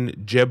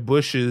fucking Jeb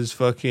Bush's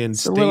fucking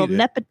state. A little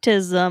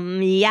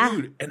nepotism, yeah.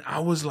 Dude, and I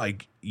was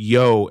like,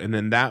 yo. And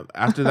then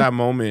after that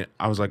moment,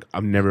 I was like,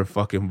 I'm never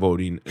fucking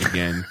voting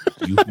again,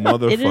 you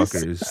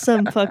motherfuckers. It is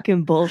some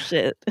fucking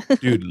bullshit.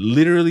 Dude,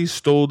 literally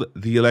stole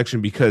the election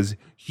because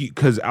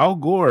Al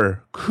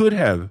Gore could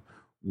have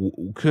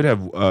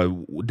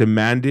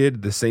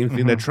demanded the same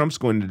thing that Trump's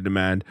going to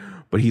demand,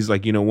 but he's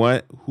like, you know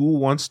what? Who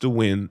wants to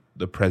win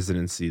the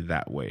presidency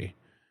that way?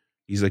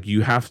 He's like,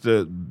 you have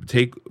to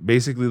take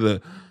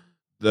basically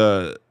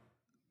the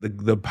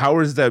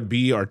powers that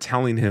be are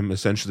telling him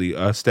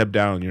essentially, step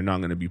down. You're not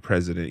going to be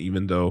president,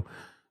 even though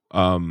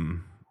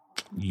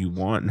you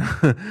won.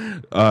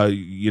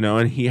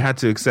 And he had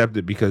to accept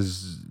it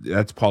because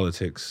that's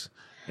politics.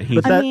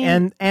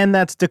 And and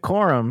that's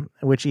decorum,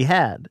 which he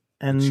had.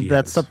 and She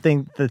that's has.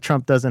 something that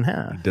Trump doesn't He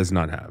have. does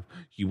not have.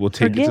 He will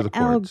take it Forget to the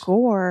Al courts.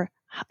 Gore.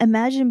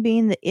 Imagine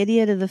being the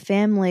idiot of the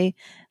family.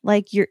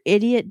 Like your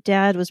idiot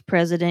dad was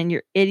president,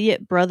 your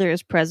idiot brother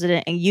is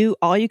president, and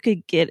all you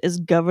could get is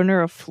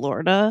governor of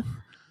Florida.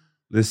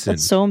 Listen,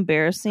 That's so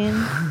embarrassing.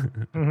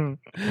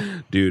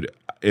 dude.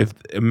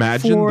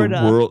 Imagine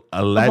Florida, the world.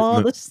 Of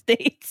all the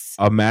states.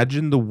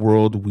 Imagine the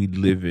world we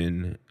live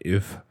in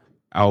if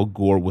Al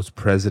Gore was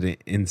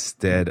president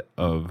instead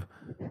of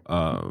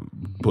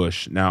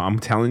Bush. Now, I'm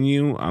telling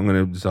you, I'm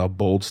going to just a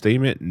bold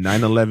statement.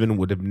 9/11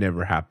 would have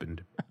never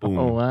happened. Boom.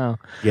 Oh wow!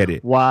 Get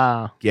it.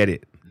 Wow. Get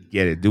it.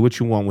 Get it. Do what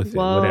you want with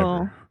Whoa.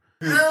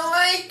 it. Whatever.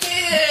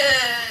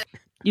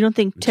 You don't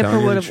think I'm telling Tipper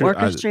you would the have truth.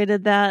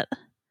 orchestrated that?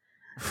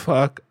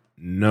 Fuck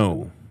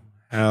no.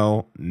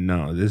 Hell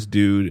no. This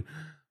dude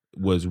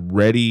was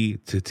ready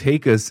to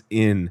take us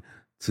in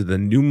to the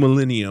new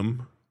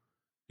millennium.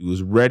 He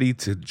was ready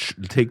to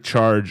take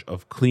charge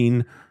of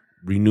clean,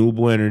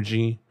 renewable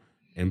energy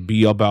and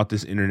be about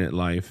this internet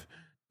life.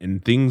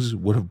 And things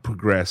would have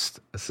progressed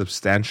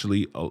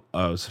substantially,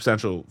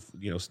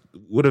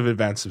 would have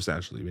advanced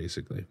substantially,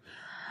 basically.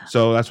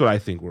 So that's what I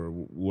think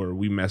where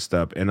we messed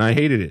up. And I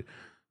hated it.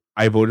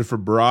 I voted for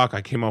Barack.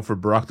 I came out for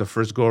Barack the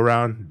first go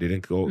around.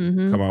 Didn't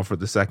come out for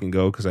the second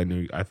go because I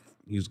knew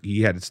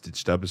he had it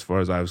stitched up as far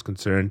as I was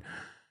concerned.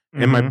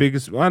 And my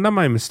biggest, well, not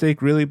my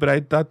mistake really, but I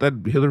thought that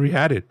Hillary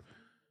had it.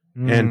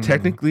 And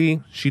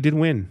technically, she did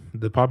win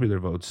the popular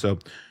vote. So,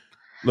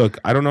 look,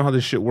 I don't know how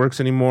this shit works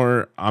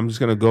anymore. I'm just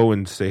gonna go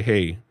and say,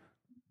 hey,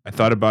 I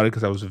thought about it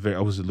because I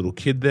was a little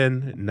kid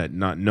then,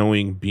 not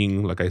knowing,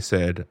 being like I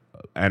said,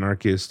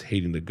 anarchist,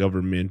 hating the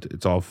government.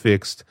 It's all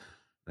fixed.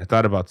 I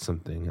thought about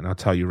something, and I'll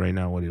tell you right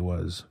now what it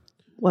was.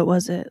 What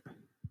was it?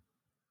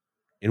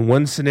 In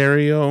one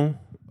scenario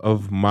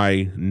of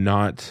my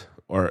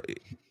all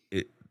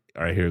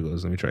right, here it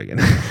goes. Let me try again.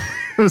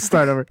 Let's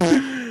start over.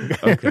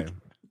 Okay.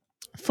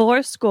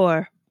 4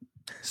 score.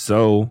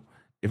 So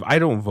if I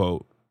don't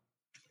vote,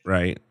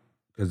 right,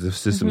 because the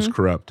system's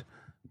corrupt,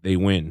 they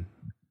win.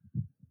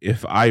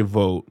 If I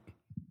vote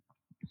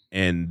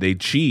and they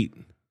cheat,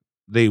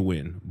 they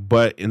win.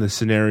 But in both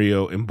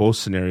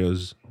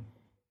scenarios,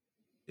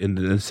 in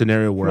the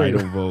scenario where I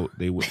don't vote,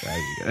 they win.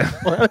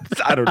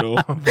 I don't know.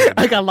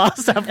 I got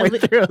lost halfway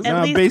through.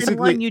 At least basically- in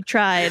one you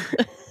tried.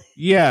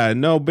 Yeah,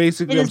 no.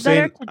 Basically, It I'm is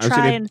better saying, to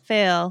try and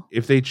fail.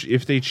 if they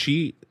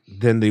cheat,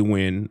 then they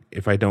win.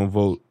 If I don't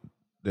vote,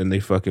 then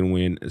they fucking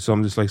win. So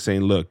I'm just like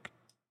saying, look,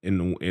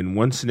 in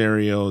one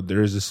scenario,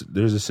 there's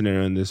a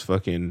scenario in this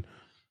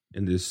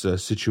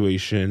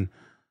situation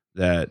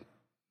that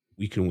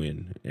we can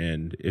win,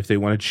 and if they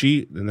want to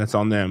cheat, then that's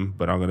on them.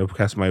 But I'm gonna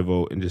cast my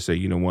vote and just say,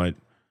 you know what?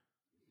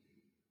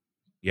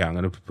 Yeah, I'm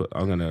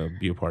gonna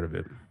be a part of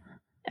it.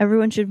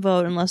 Everyone should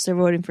vote unless they're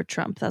voting for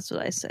Trump. That's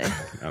what I say.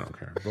 I don't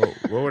care. Vote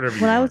whatever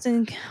you When want.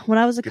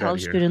 I was a Get outta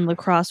college here. student in La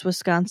Crosse,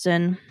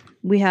 Wisconsin,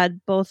 we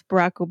had both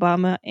Barack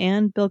Obama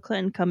and Bill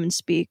Clinton come and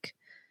speak.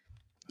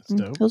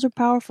 dope. Those are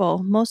powerful.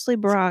 Mostly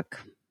Barack,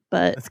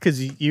 but That's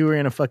because you were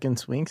in a fucking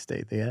swing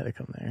state. They had to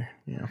come there.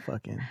 You know,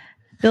 fucking.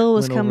 Bill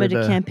was went coming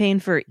over to the-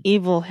 campaign for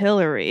evil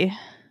Hillary.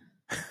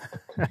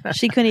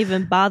 She couldn't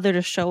even bother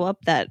to show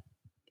up, that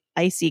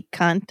icy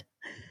cunt.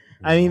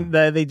 I mean,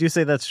 they do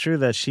say that's true,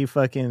 that she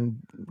fucking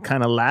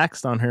kind of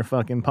laxed on her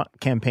fucking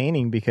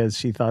campaigning because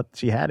she thought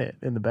she had it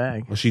in the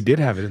bag. Well, she did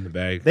have it in the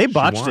bag. They She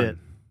botched won.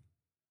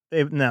 it.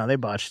 They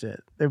botched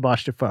it. They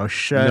botched it for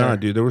sure. No,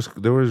 dude,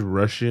 there was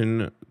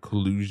Russian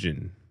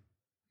collusion.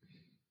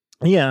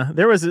 Yeah,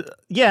 there was.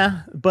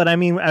 But I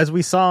mean, as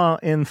we saw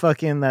in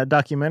fucking that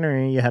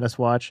documentary you had us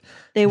watch,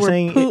 They were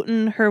saying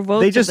Putin her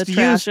vote they to just the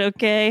trash, used-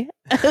 okay?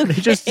 They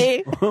just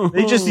Okay.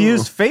 they just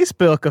used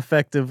Facebook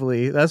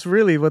effectively. That's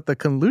really what the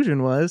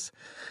collusion was,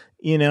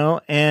 you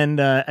know.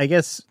 And I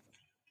guess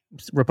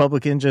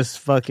Republican just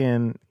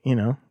fucking, you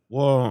know,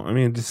 Well, I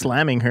mean, just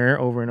slamming her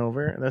over and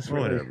over. That's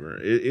really whatever.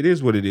 It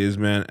is what it is,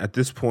 man. At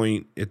this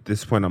point,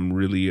 I'm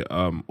really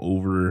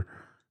over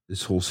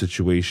this whole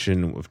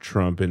situation with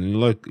Trump. And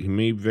look, he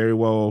may very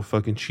well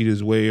fucking cheat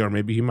his way, or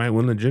maybe he might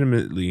win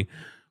legitimately.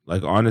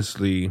 Like,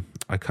 honestly,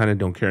 I kind of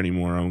don't care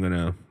anymore. I'm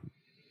gonna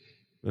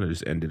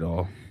just end it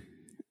all.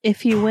 If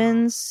he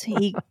wins,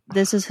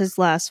 this is his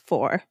last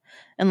 4,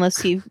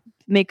 unless he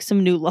makes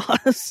some new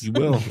laws. You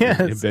will.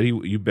 Yes.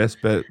 You best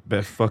bet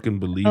fucking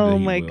believe that Oh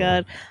he my will.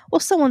 god! Well,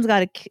 someone's got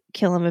to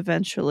kill him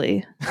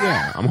eventually.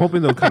 Yeah, I'm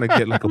hoping they'll kind of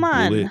get like Come a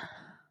on. bullet.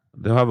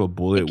 They'll have a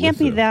bullet. It can't with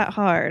be that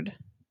hard.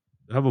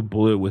 They'll have a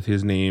bullet with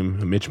his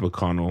name, Mitch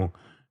McConnell,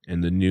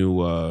 and the new,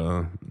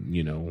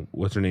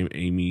 what's her name?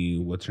 Amy.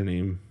 What's her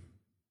name?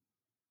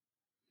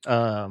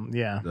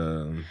 yeah.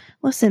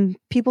 Listen,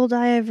 people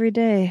die every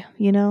day.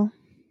 You know.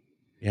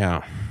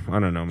 Yeah, I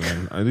don't know,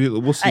 man.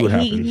 We'll see what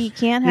happens. He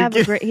can't have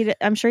a great.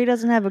 I'm sure he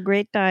doesn't have a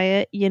great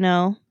diet. You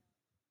know.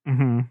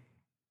 Mm-hmm.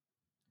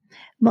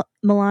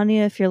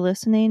 Melania, if you're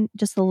listening,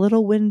 just a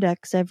little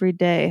Windex every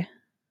day.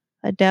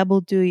 A dab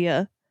will do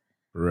ya.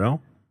 For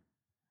real?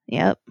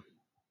 Yep.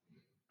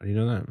 How do you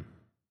know that?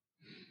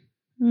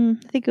 I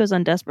think it was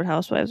on Desperate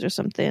Housewives or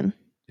something.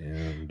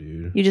 Damn,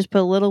 dude. You just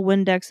put a little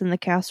Windex in the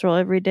casserole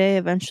every day.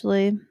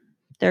 Eventually,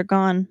 they're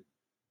gone.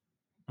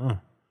 Oh,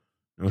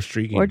 no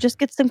streaking. Or just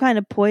get some kind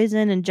of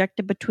poison, inject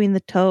it between the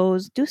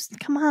toes.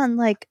 Come on,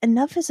 like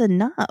enough is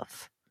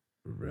enough.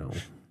 For real.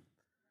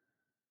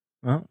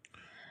 Well,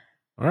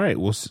 all right,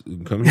 we'll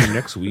come here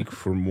next week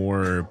for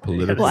more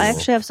political. Well, I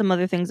actually have some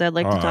other things I'd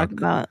like to talk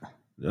about.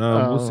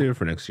 We'll save it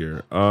for next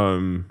year.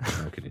 No,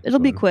 kidding. It'll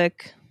be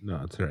quick. No,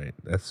 it's all right.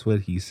 That's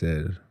what he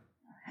said.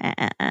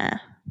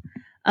 Have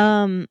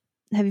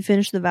you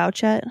finished the Vow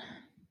Chat?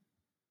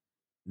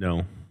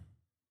 No.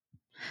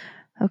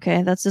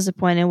 Okay, that's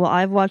disappointing. Well,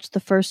 I've watched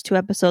the first 2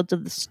 episodes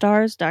of the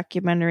Stars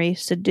documentary,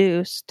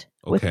 Seduced,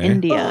 with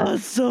India. Oh,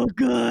 it's so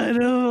good.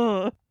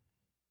 Oh.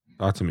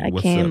 Talk to me.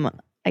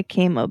 I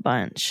came a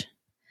bunch.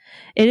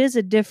 It is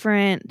a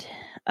different,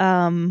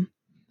 well,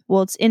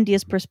 it's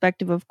India's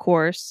perspective, of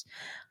course.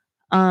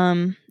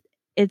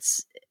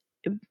 It's,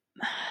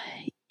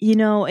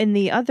 in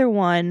the other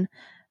one,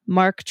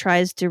 Mark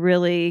tries to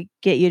really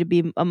get you to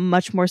be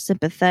much more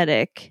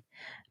sympathetic,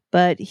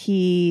 but at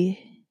least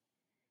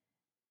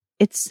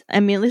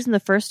in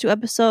the first 2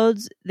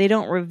 episodes, they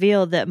don't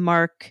reveal that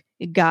Mark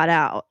got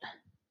out.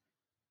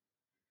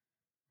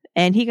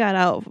 And he got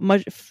out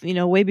much,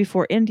 way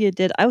before India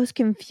did. I was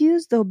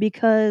confused though,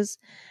 because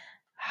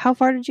how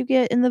far did you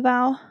get in the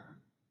Vow?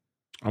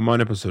 I'm on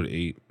episode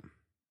 8.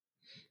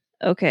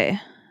 Okay.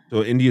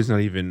 So India's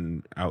not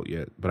even out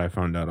yet, but I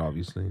found out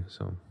obviously.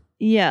 So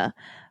yeah.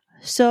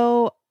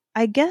 So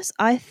I guess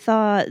I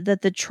thought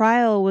that the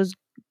trial was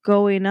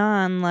going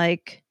on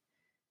like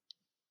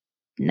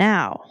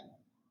now.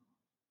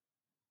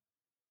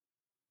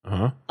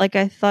 Like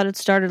I thought it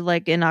started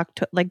like in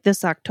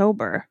this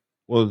October.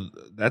 Well,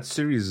 that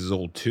series is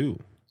old too.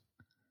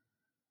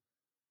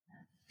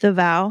 The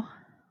Vow?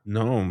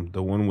 No,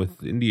 the one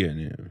with India in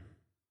it.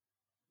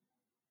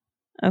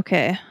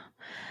 Okay.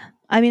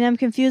 I'm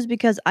confused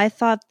because I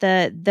thought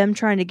that them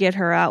trying to get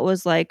her out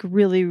was like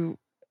really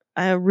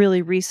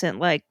recent,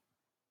 like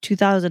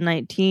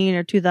 2019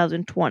 or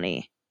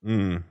 2020.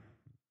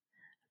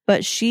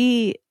 But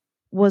she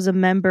was a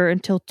member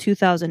until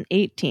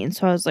 2018.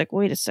 So I was like,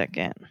 wait a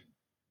second.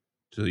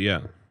 So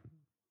yeah,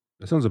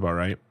 that sounds about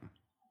right.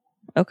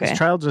 Okay. His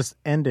trial just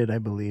ended, I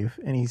believe,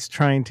 and he's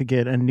trying to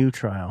get a new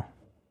trial.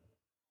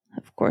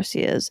 Of course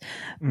he is.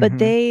 But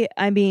they,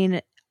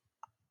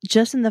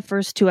 just in the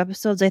first 2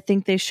 episodes, I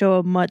think they show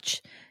a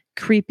much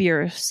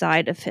creepier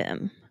side of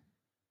him.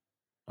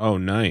 Oh,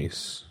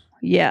 nice.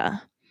 Yeah.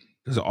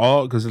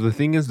 Because the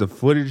thing is, the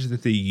footage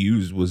that they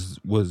used was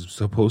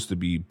supposed to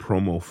be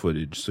promo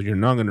footage, so you're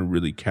not going to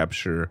really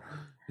capture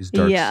his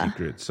dark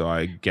secrets. So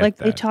I get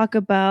that.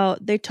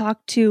 They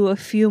talk to a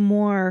few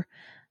more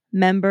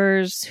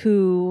members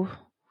who,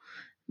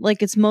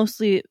 like, it's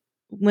mostly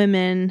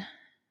women,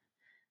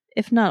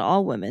 if not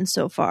all women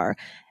so far,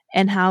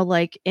 and how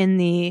like in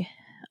the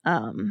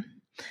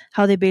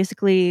how they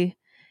basically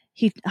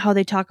how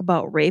they talk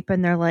about rape,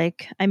 and they're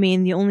like,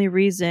 the only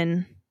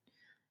reason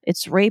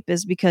it's rape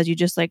is because you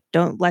just like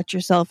don't let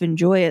yourself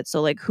enjoy it,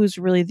 so like who's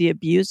really the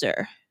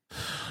abuser?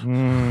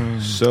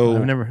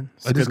 So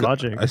good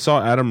logic. I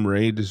saw Adam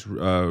Ray just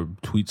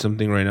tweet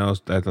something right now.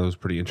 I thought it was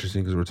pretty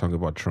interesting because we were talking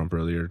about Trump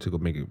earlier. To go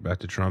make it back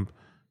to Trump,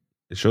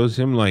 it shows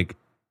him like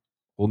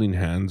holding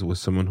hands with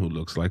someone who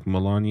looks like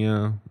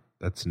Melania.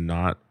 That's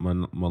not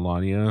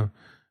Melania.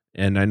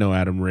 And I know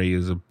Adam Ray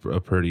is a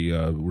pretty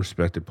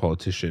respected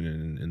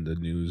politician in the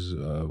news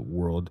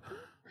world.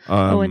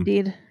 Oh,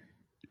 indeed.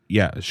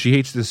 Yeah, she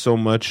hates this so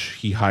much.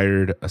 He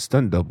hired a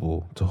stunt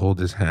double to hold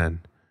his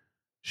hand.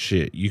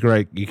 Shit, you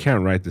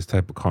can't write this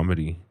type of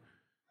comedy.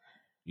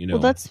 Well,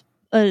 that's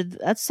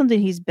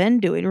something he's been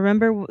doing.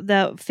 Remember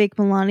that fake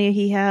Melania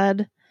he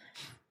had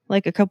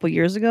like a couple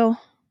years ago?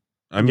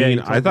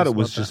 I thought it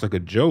was just like a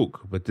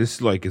joke, but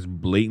this like is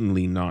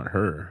blatantly not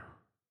her.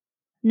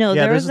 No,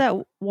 there was that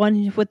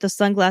one with the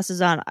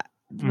sunglasses on. I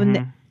don't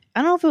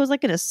know if it was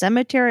like in a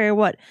cemetery or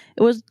what.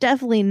 It was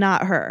definitely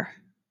not her.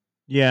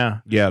 Yeah,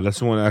 that's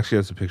the one. Actually,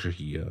 that's a picture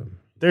he.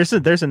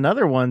 There's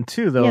another one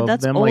too, though. Yeah,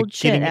 that's them, old like,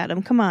 shit,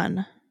 Adam. Come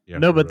on. Yeah,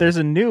 no, but there's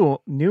a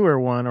newer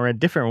one or a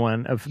different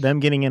one of them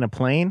getting in a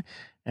plane,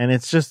 and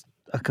it's just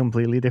a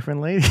completely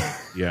different lady.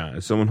 Yeah,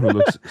 it's someone who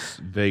looks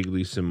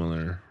vaguely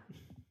similar.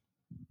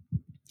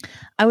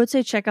 I would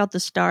say check out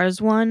the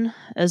Stars one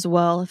as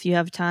well if you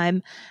have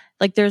time.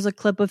 Like, there's a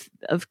clip of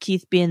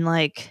Keith being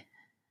like,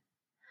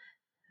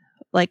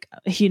 I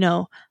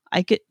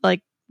could,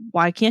 like,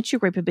 why can't you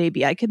rape a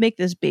baby? I could make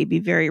this baby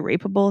very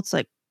rapeable. It's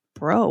like,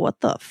 bro, what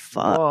the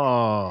fuck?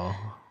 Oh.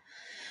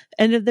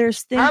 And if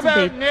there's things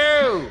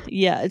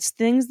it's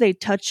things they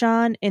touch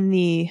on in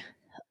the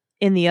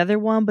other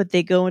one, but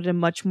they go into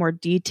much more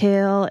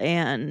detail,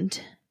 and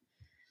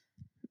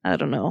I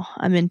don't know.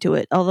 I'm into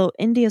it. Although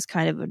India's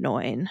kind of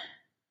annoying.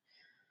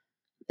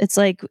 It's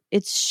like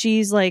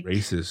she's like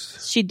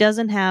racist. She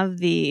doesn't have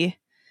the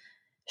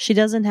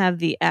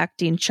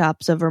acting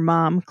chops of her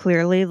mom,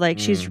 clearly. Like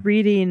she's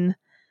reading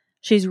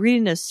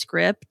a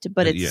script,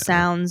 but it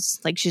sounds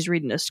like she's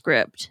reading a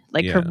script,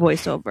 like her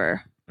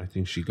voiceover. I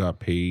think she got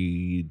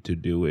paid to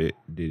do it.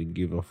 Didn't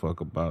give a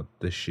fuck about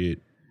the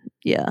shit.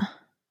 Yeah.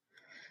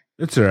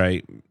 It's all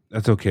right.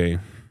 That's okay.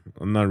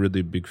 I'm not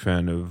really a big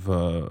fan of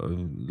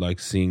like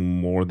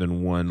seeing more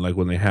than one. Like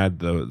when they had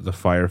the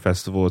Fire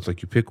Festival, it's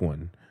like you pick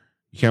one.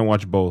 You can't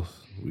watch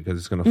both because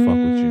it's gonna fuck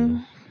with you.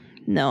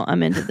 No,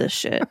 I'm into this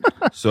shit.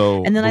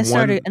 So and then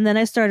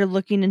I started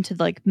looking into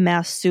like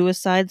mass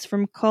suicides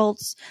from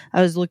cults.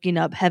 I was looking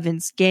up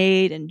Heaven's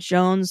Gate and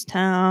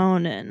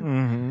Jonestown,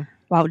 and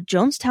wow,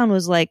 Jonestown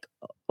was like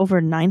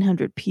over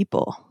 900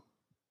 people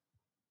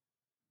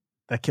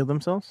that killed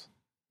themselves.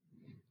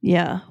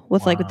 Yeah,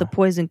 with the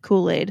poison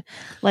Kool-Aid,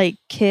 like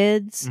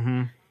kids,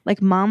 like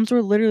moms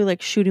were literally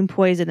like shooting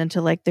poison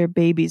into like their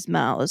babies'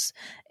 mouths,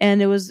 and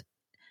it was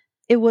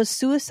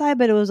suicide,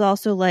 but it was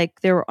also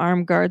like there were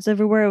armed guards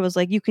everywhere. It was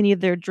like you can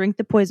either drink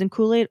the poison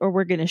Kool-Aid or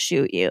we're gonna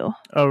shoot you.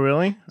 Oh,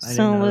 really?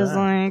 So it was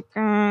like,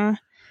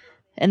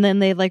 and then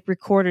they like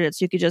recorded it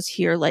so you could just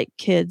hear like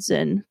kids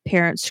and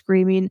parents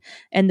screaming,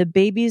 and the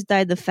babies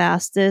died the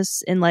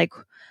fastest in like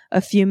a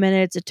few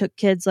minutes. It took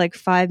kids like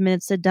 5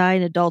 minutes to die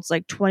and adults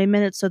like 20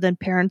 minutes. So then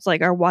parents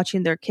like are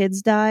watching their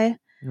kids die.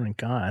 Oh my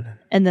God.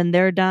 And then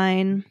they're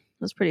dying.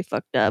 It was pretty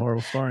fucked up.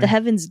 Horrible story. The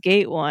Heaven's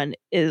Gate one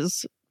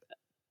is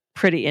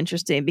pretty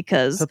interesting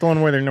because... Is that the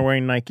one where they're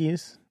wearing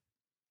Nikes?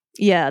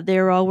 Yeah, they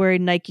were all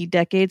wearing Nike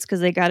Decades because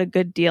they got a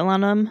good deal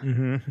on them.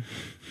 Mm-hmm.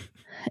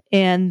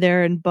 And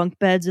they're in bunk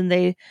beds and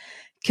they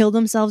kill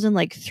themselves in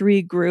like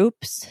 3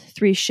 groups,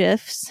 3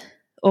 shifts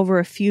over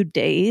a few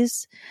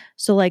days.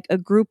 So like a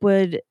group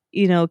would,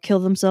 kill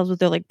themselves with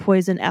their like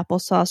poison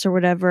applesauce or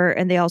whatever.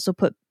 And they also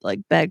put like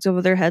bags over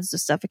their heads to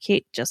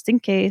suffocate just in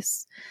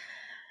case.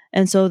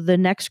 And so the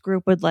next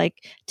group would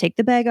like take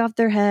the bag off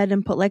their head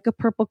and put like a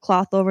purple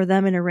cloth over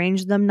them and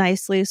arrange them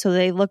nicely so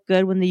they look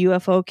good when the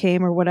UFO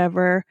came or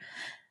whatever.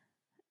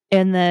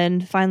 And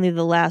then finally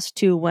the last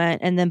 2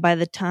 went. And then by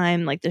the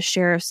time like the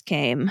sheriffs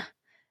came,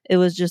 it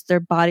was just their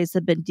bodies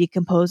had been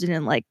decomposing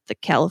in like the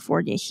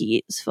California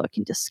heat. It's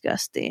fucking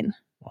disgusting.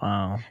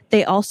 Wow.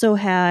 They also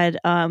had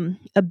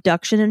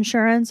abduction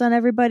insurance on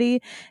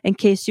everybody in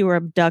case you were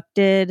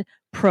abducted,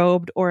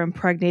 probed, or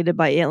impregnated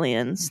by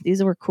aliens.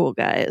 These were cool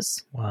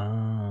guys.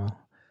 Wow.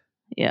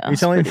 Yeah. Are you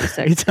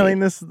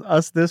telling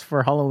us this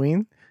for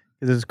Halloween?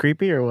 Is this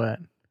creepy or what?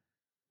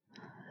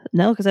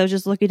 No, because I was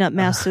just looking up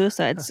mass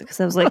suicides because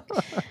I was like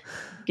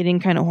getting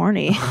kind of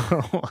horny.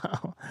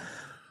 Wow.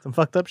 Some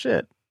fucked up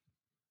shit.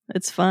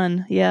 It's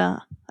fun.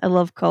 Yeah. I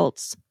love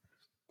cults.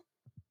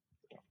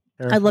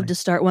 I'd love to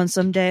start one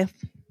someday.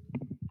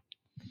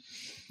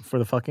 For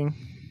the fucking?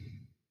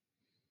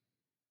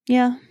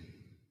 Yeah.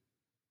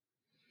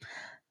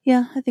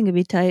 Yeah, I think it'd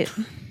be tight.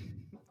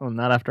 Oh,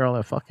 not after all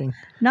that fucking?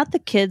 Not the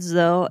kids,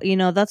 though.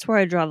 That's where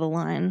I draw the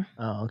line.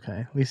 Oh,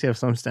 okay. At least you have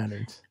some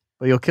standards.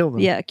 But you'll kill them.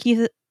 Yeah,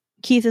 Keith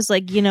is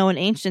like, in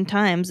ancient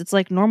times, it's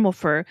like normal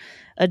for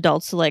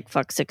adults to like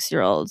fuck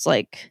 6-year-olds.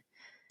 Like,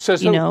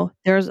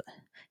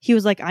 he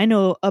was like, I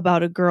know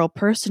about a girl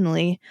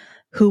personally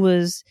who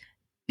was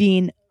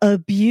being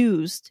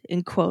abused,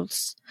 in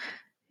quotes.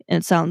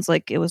 And it sounds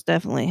like it was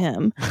definitely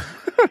him.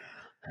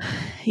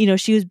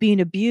 She was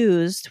being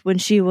abused when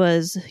she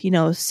was,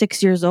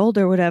 6 years old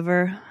or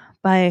whatever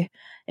by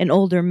an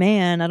older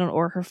man.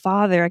 Or her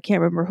father. I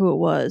can't remember who it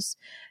was.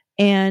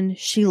 And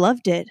she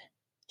loved it.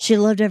 She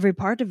loved every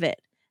part of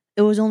it.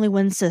 It was only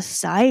when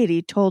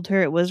society told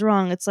her it was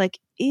wrong. It's like,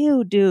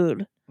 ew,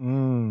 dude.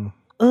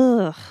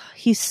 Ugh,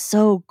 he's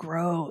so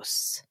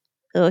gross.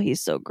 Oh, he's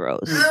so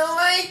gross. Oh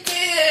my God.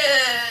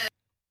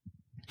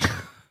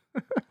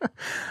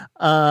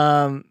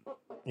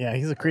 Yeah,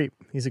 he's a creep.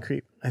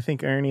 I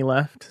think Ernie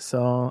left,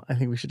 so I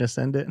think we should just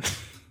end it.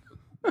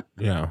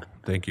 Yeah,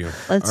 thank you.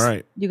 All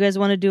right. You guys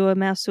want to do a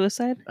mass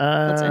suicide?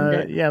 Let's end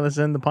it. Yeah, let's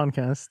end the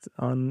podcast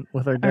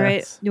with our deaths. All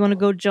right. You want to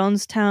go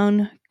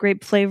Jonestown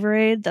Grape Flavor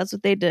Aid? That's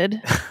what they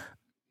did.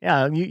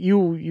 Yeah,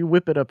 you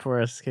whip it up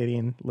for us, Katie,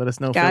 and let us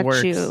know if it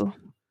works.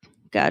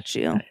 Got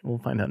you. Right, we'll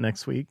find out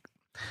next week.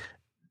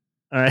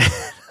 All right.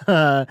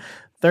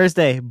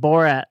 Thursday,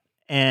 Borat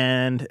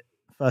and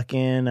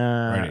fucking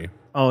Friday.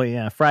 Oh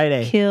yeah,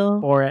 Friday.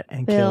 Borat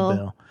and Bill. Kill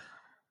Bill.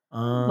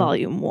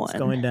 Volume 1. It's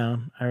going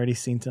down. I already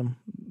seen them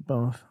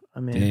both. I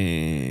mean,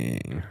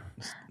 Dang.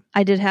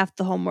 I did half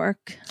the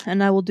homework,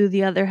 and I will do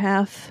the other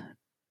half.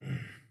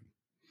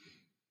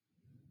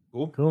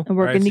 Cool. And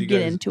we're going to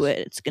get into it.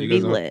 It's going to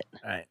be lit.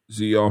 All right.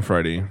 See you on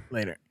Friday.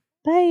 Later.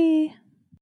 Bye.